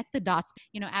to connect the dots.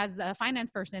 As a finance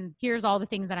person, here's all the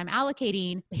things that I'm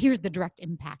allocating. Here's the direct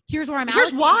impact. Here's where I'm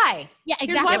Here's why. Yeah, exactly.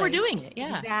 Here's why we're doing it.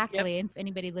 Yeah. Exactly. Yep. And if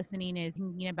anybody listening is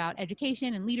thinking about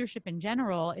education and leadership in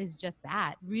general, is just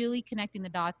that, really connecting the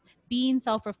dots, being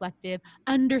self-reflective,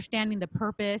 understanding the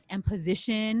purpose and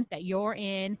position that you're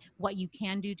in, what you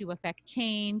can do to affect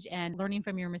change, and learning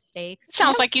from your mistakes. It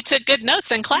sounds like you took good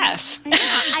notes in class.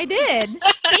 I did.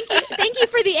 Thank you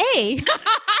for the A.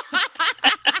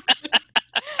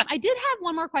 I did have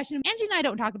one more question. Angie and I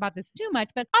don't talk about this too much,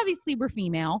 but obviously we're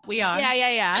female. We are.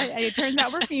 Yeah. It turns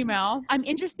out we're female. I'm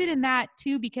interested in that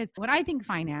too, because when I think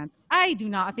finance, I do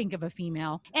not think of a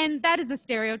female. And that is a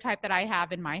stereotype that I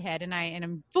have in my head, and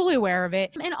I'm fully aware of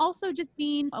it. And also just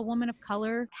being a woman of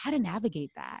color, how to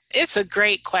navigate that. It's a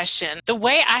great question. The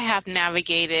way I have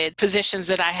navigated positions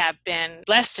that I have been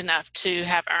blessed enough to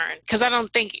have earned, because I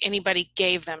don't think anybody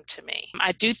gave them to me.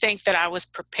 I do think that I was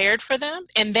prepared for them,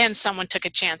 and then someone took a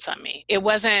chance on me. It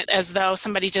wasn't as though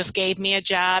somebody just gave me a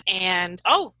job and,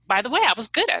 oh, by the way, I was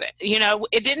good at it.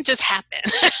 It didn't just happen.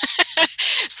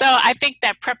 So I think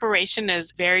that preparation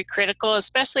is very critical,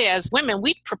 especially as women.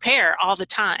 We prepare all the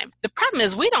time. The problem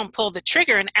is we don't pull the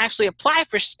trigger and actually apply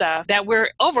for stuff that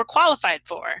we're overqualified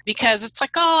for, because it's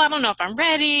like, oh, I don't know if I'm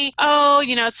ready. Oh,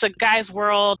 it's a guy's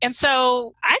world. And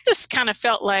so I just kind of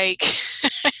felt like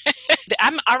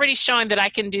I'm already showing that I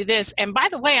can do this. And by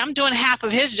the way, I'm doing half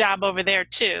of his job over there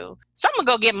too. So I'm going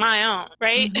to go get my own,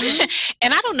 right? Mm-hmm.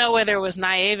 And I don't know whether it was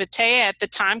naivete at the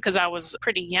time, because I was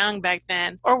pretty young back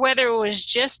then, or whether it was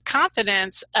just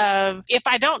confidence of, if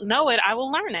I don't know it, I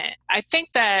will learn it. I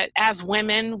think that as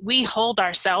women, we hold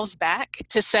ourselves back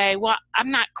to say, well, I'm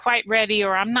not quite ready,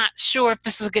 or I'm not sure if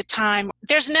this is a good time.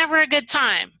 There's never a good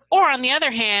time. Or on the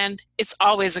other hand, it's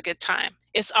always a good time.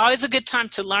 It's always a good time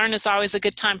to learn. It's always a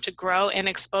good time to grow and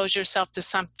expose yourself to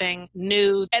something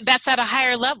new that's at a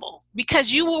higher level,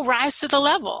 because you will rise to the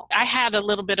level. I had a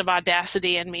little bit of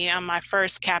audacity in me on my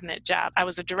first cabinet job. I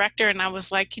was a director, and I was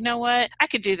like, you know what? I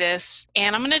could do this,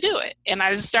 and I'm going to do it. And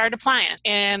I just started applying.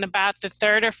 And about the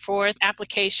third or fourth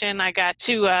application, I got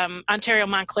to Ontario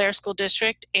Montclair School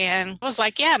District, and I was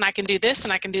like, yeah, and I can do this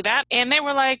and I can do that. And they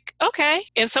were like, okay.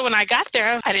 And so when I got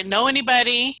there, I didn't know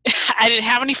anybody. I didn't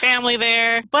have any family there.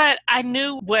 But I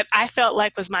knew what I felt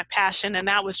like was my passion, and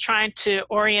that was trying to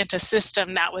orient a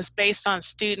system that was based on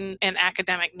student and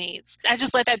academic needs. I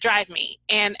just let that drive me.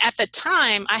 And at the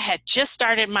time, I had just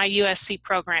started my USC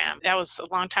program. That was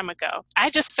a long time ago. I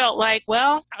just felt like,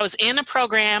 well, I was in a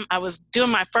program. I was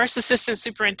doing my first assistant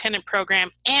superintendent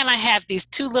program, and I had these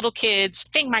two little kids.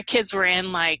 I think my kids were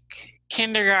in like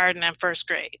kindergarten and first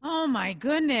grade. Oh my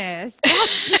goodness.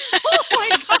 Oh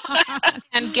my God.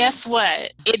 And guess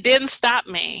what? It didn't stop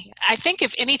me. I think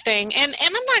if anything, and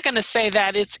I'm not going to say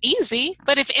that it's easy,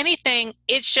 but if anything,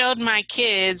 it showed my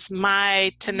kids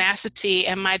my tenacity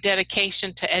and my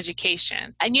dedication to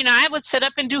education. And, I would sit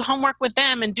up and do homework with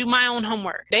them and do my own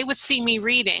homework. They would see me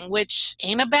reading, which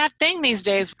ain't a bad thing these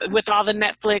days with all the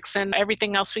Netflix and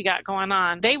everything else we got going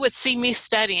on. They would see me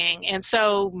studying. And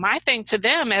so my thing to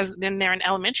them, as then they're in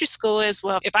elementary school, is,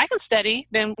 well, if I can study,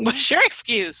 then what's your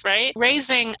excuse, right?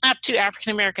 Raising up two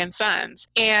African-American sons,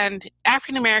 and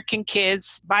African-American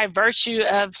kids, by virtue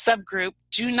of subgroup,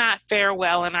 do not fare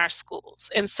well in our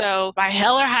schools. And so by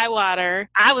hell or high water,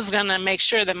 I was going to make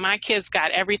sure that my kids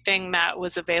got everything that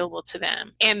was available to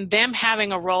them. And them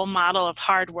having a role model of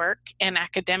hard work and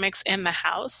academics in the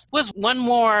house was one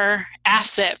more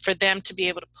asset for them to be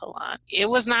able to pull on. It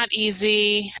was not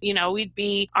easy. We'd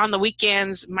be on the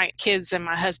weekends, my kids and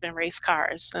my husband race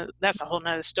cars. That's a whole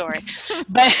nother story.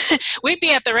 But we'd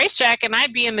be at the racetrack, and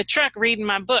I'd be in the truck reading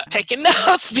my book, taking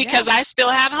notes, because I still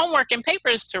had homework and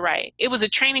papers to write. It was a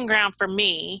training ground for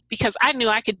me, because I knew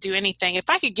I could do anything. If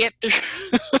I could get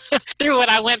through what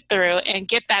I went through and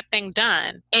get that thing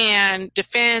done and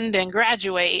defend and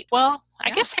graduate, well, I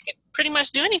guess I could pretty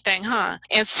much do anything, huh?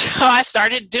 And so I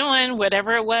started doing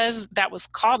whatever it was that was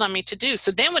called on me to do.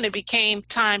 So then when it became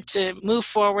time to move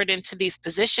forward into these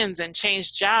positions and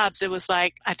change jobs, it was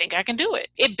like, I think I can do it.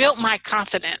 It built my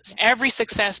confidence. Every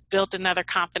success built another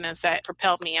confidence that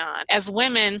propelled me on. As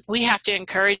women, we have to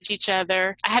encourage each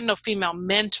other. I had no female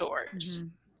mentors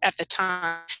at the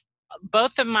time.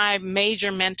 Both of my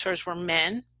major mentors were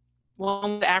men.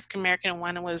 One was African-American and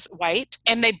one was white.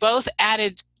 And they both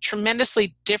added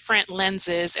tremendously different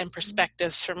lenses and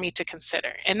perspectives for me to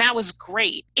consider. And that was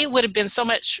great. It would have been so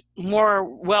much more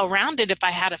well-rounded if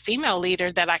I had a female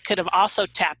leader that I could have also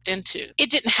tapped into. It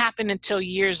didn't happen until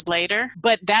years later,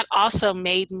 but that also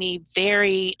made me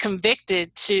very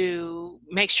convicted to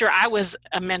make sure I was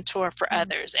a mentor for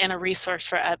others and a resource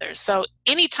for others. So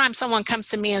anytime someone comes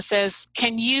to me and says,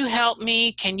 can you help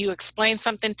me? Can you explain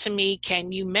something to me?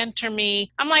 Can you mentor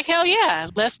me? I'm like, hell yeah,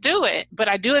 let's do it. But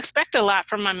I do expect a lot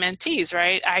from my mentees,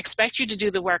 right? I expect you to do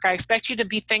the work. I expect you to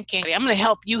be thinking, I'm going to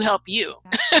help you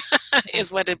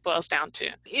is what it boils down to.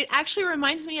 It actually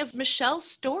reminds me of Michelle's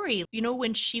story. You know,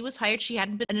 when she was hired, she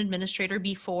hadn't been an administrator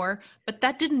before, but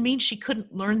that didn't mean she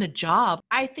couldn't learn the job.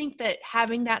 I think that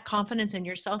having that confidence in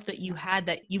yourself that you had,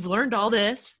 that you've learned all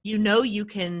this, you know, you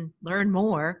can learn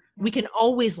more. We can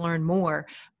always learn more,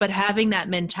 but having that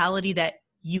mentality that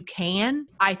you can,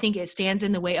 I think it stands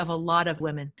in the way of a lot of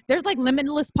women. There's like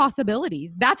limitless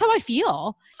possibilities. That's how I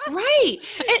feel. Right.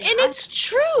 And it's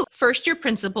true. First year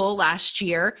principal last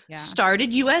year,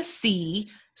 started USC,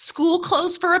 school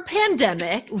closed for a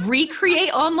pandemic,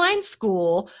 recreate online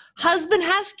school, husband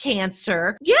has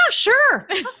cancer. Yeah, sure.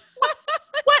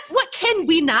 What can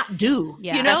we not do?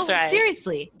 Yeah. You know, That's right.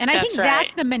 Seriously. And I think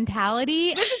that's the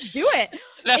mentality. Let's just do it.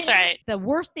 That's right. The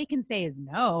worst they can say is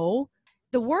no.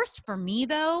 The worst for me,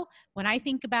 though, when I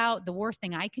think about the worst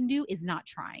thing I can do is not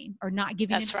trying or not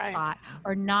giving it a thought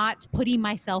or not putting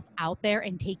myself out there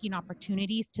and taking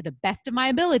opportunities to the best of my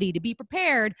ability to be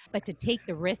prepared, but to take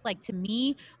the risk. Like, to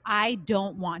me, I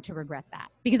don't want to regret that,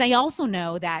 because I also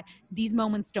know that these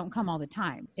moments don't come all the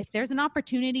time. If there's an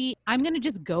opportunity, I'm going to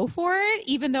just go for it,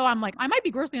 even though I'm like, I might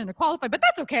be grossly underqualified, but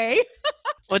that's okay.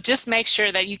 Well, just make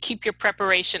sure that you keep your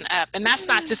preparation up. And that's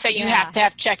not to say you have to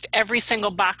have checked every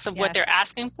single box of what they're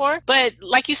asking for. But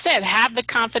like you said, have the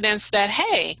confidence that,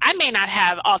 hey, I may not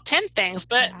have all 10 things,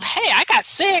 but hey, I got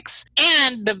 6.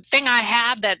 And the thing I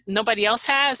have that nobody else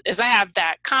has is I have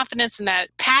that confidence and that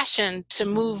passion to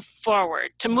move forward,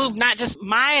 to move not just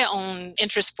my own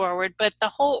interest forward, but the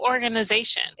whole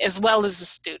organization as well as the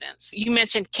students. You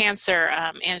mentioned cancer,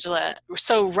 Angela.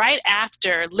 So right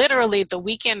after, literally the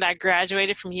weekend I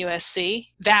graduated from USC,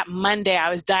 that Monday I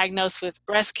was diagnosed with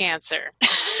breast cancer.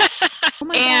 Oh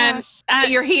my gosh.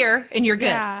 You're here and you're good.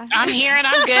 Yeah. I'm here and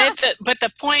I'm good. But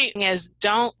the point is,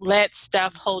 don't let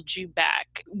stuff hold you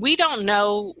back. We don't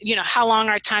know, how long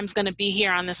our time's going to be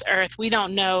here on this earth. We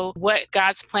don't know what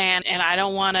God's plan, and I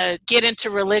don't want to get into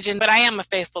religion, but I am a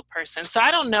faithful person. So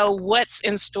I don't know what's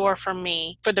in store for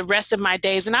me for the rest of my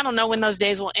days, and I don't know when those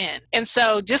days will end. And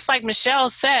so just like Michelle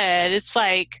said, it's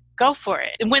like, go for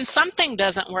it. And when something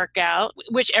doesn't work out,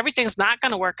 which everything's not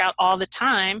going to work out all the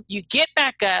time, you get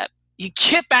back up, you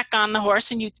get back on the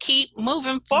horse, and you keep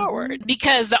moving forward,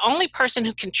 because the only person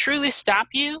who can truly stop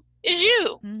you is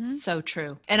you. Mm-hmm. So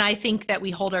true. And I think that we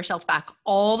hold ourselves back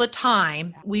all the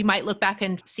time. We might look back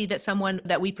and see that someone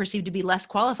that we perceive to be less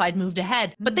qualified moved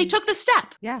ahead, but they took the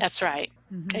step. Yeah. That's right.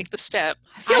 Mm-hmm. Take the step.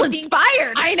 I feel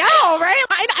inspired. I know, right?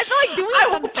 I feel like doing I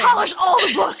will something. polish all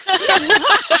the books.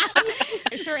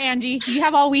 Sure, Angie. You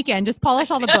have all weekend. Just polish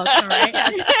all the books, all right?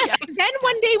 Then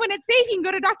one day when it's safe, you can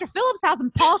go to Dr. Phillips' house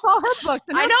and polish all her books.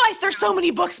 And I know. There's so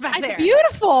many books back there. It's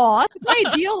beautiful. It's my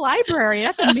ideal library.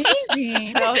 That's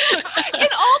amazing. In all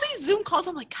these Zoom calls,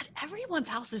 I'm like, God, everyone's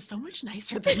house is so much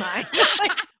nicer than mine.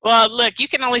 Well, look, you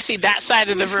can only see that side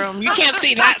of the room. You can't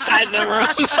see that side of the room.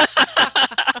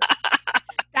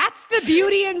 That's the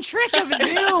beauty and trick of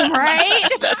Zoom, right?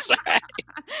 That's right.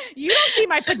 You don't see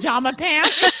my pajama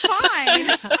pants. It's fine.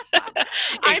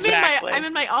 Exactly. I'm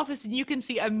in my office, and you can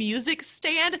see a music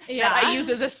stand that I use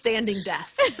as a standing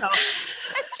desk. So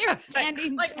You're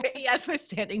standing. yes, my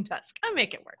standing desk. I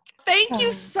make it work. Thank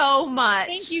you so much.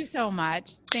 Thank you so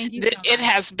much. Thank you so much. It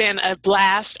has been a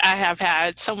blast. I have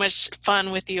had so much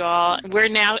fun with you all. We're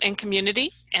now in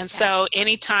community. And so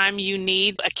anytime you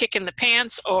need a kick in the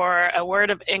pants or a word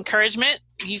of encouragement,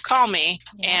 you call me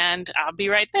and I'll be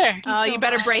right there. Oh, you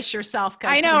better brace yourself.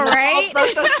 I know, right?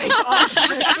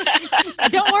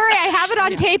 Don't worry. I have it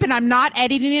on tape and I'm not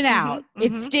editing it out.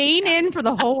 It's staying in for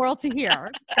the whole world to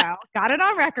hear. So got it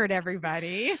on record,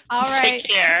 everybody. All right. Take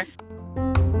care.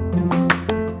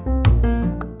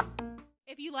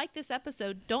 If you like this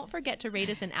episode, don't forget to rate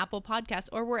us in Apple Podcasts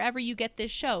or wherever you get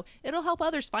this show. It'll help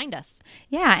others find us.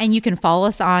 Yeah, and you can follow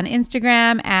us on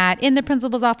Instagram at In the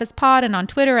Principal's Office Pod and on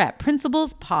Twitter at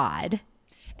Principals Pod.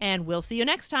 And we'll see you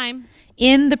next time.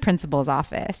 In the Principal's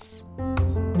Office.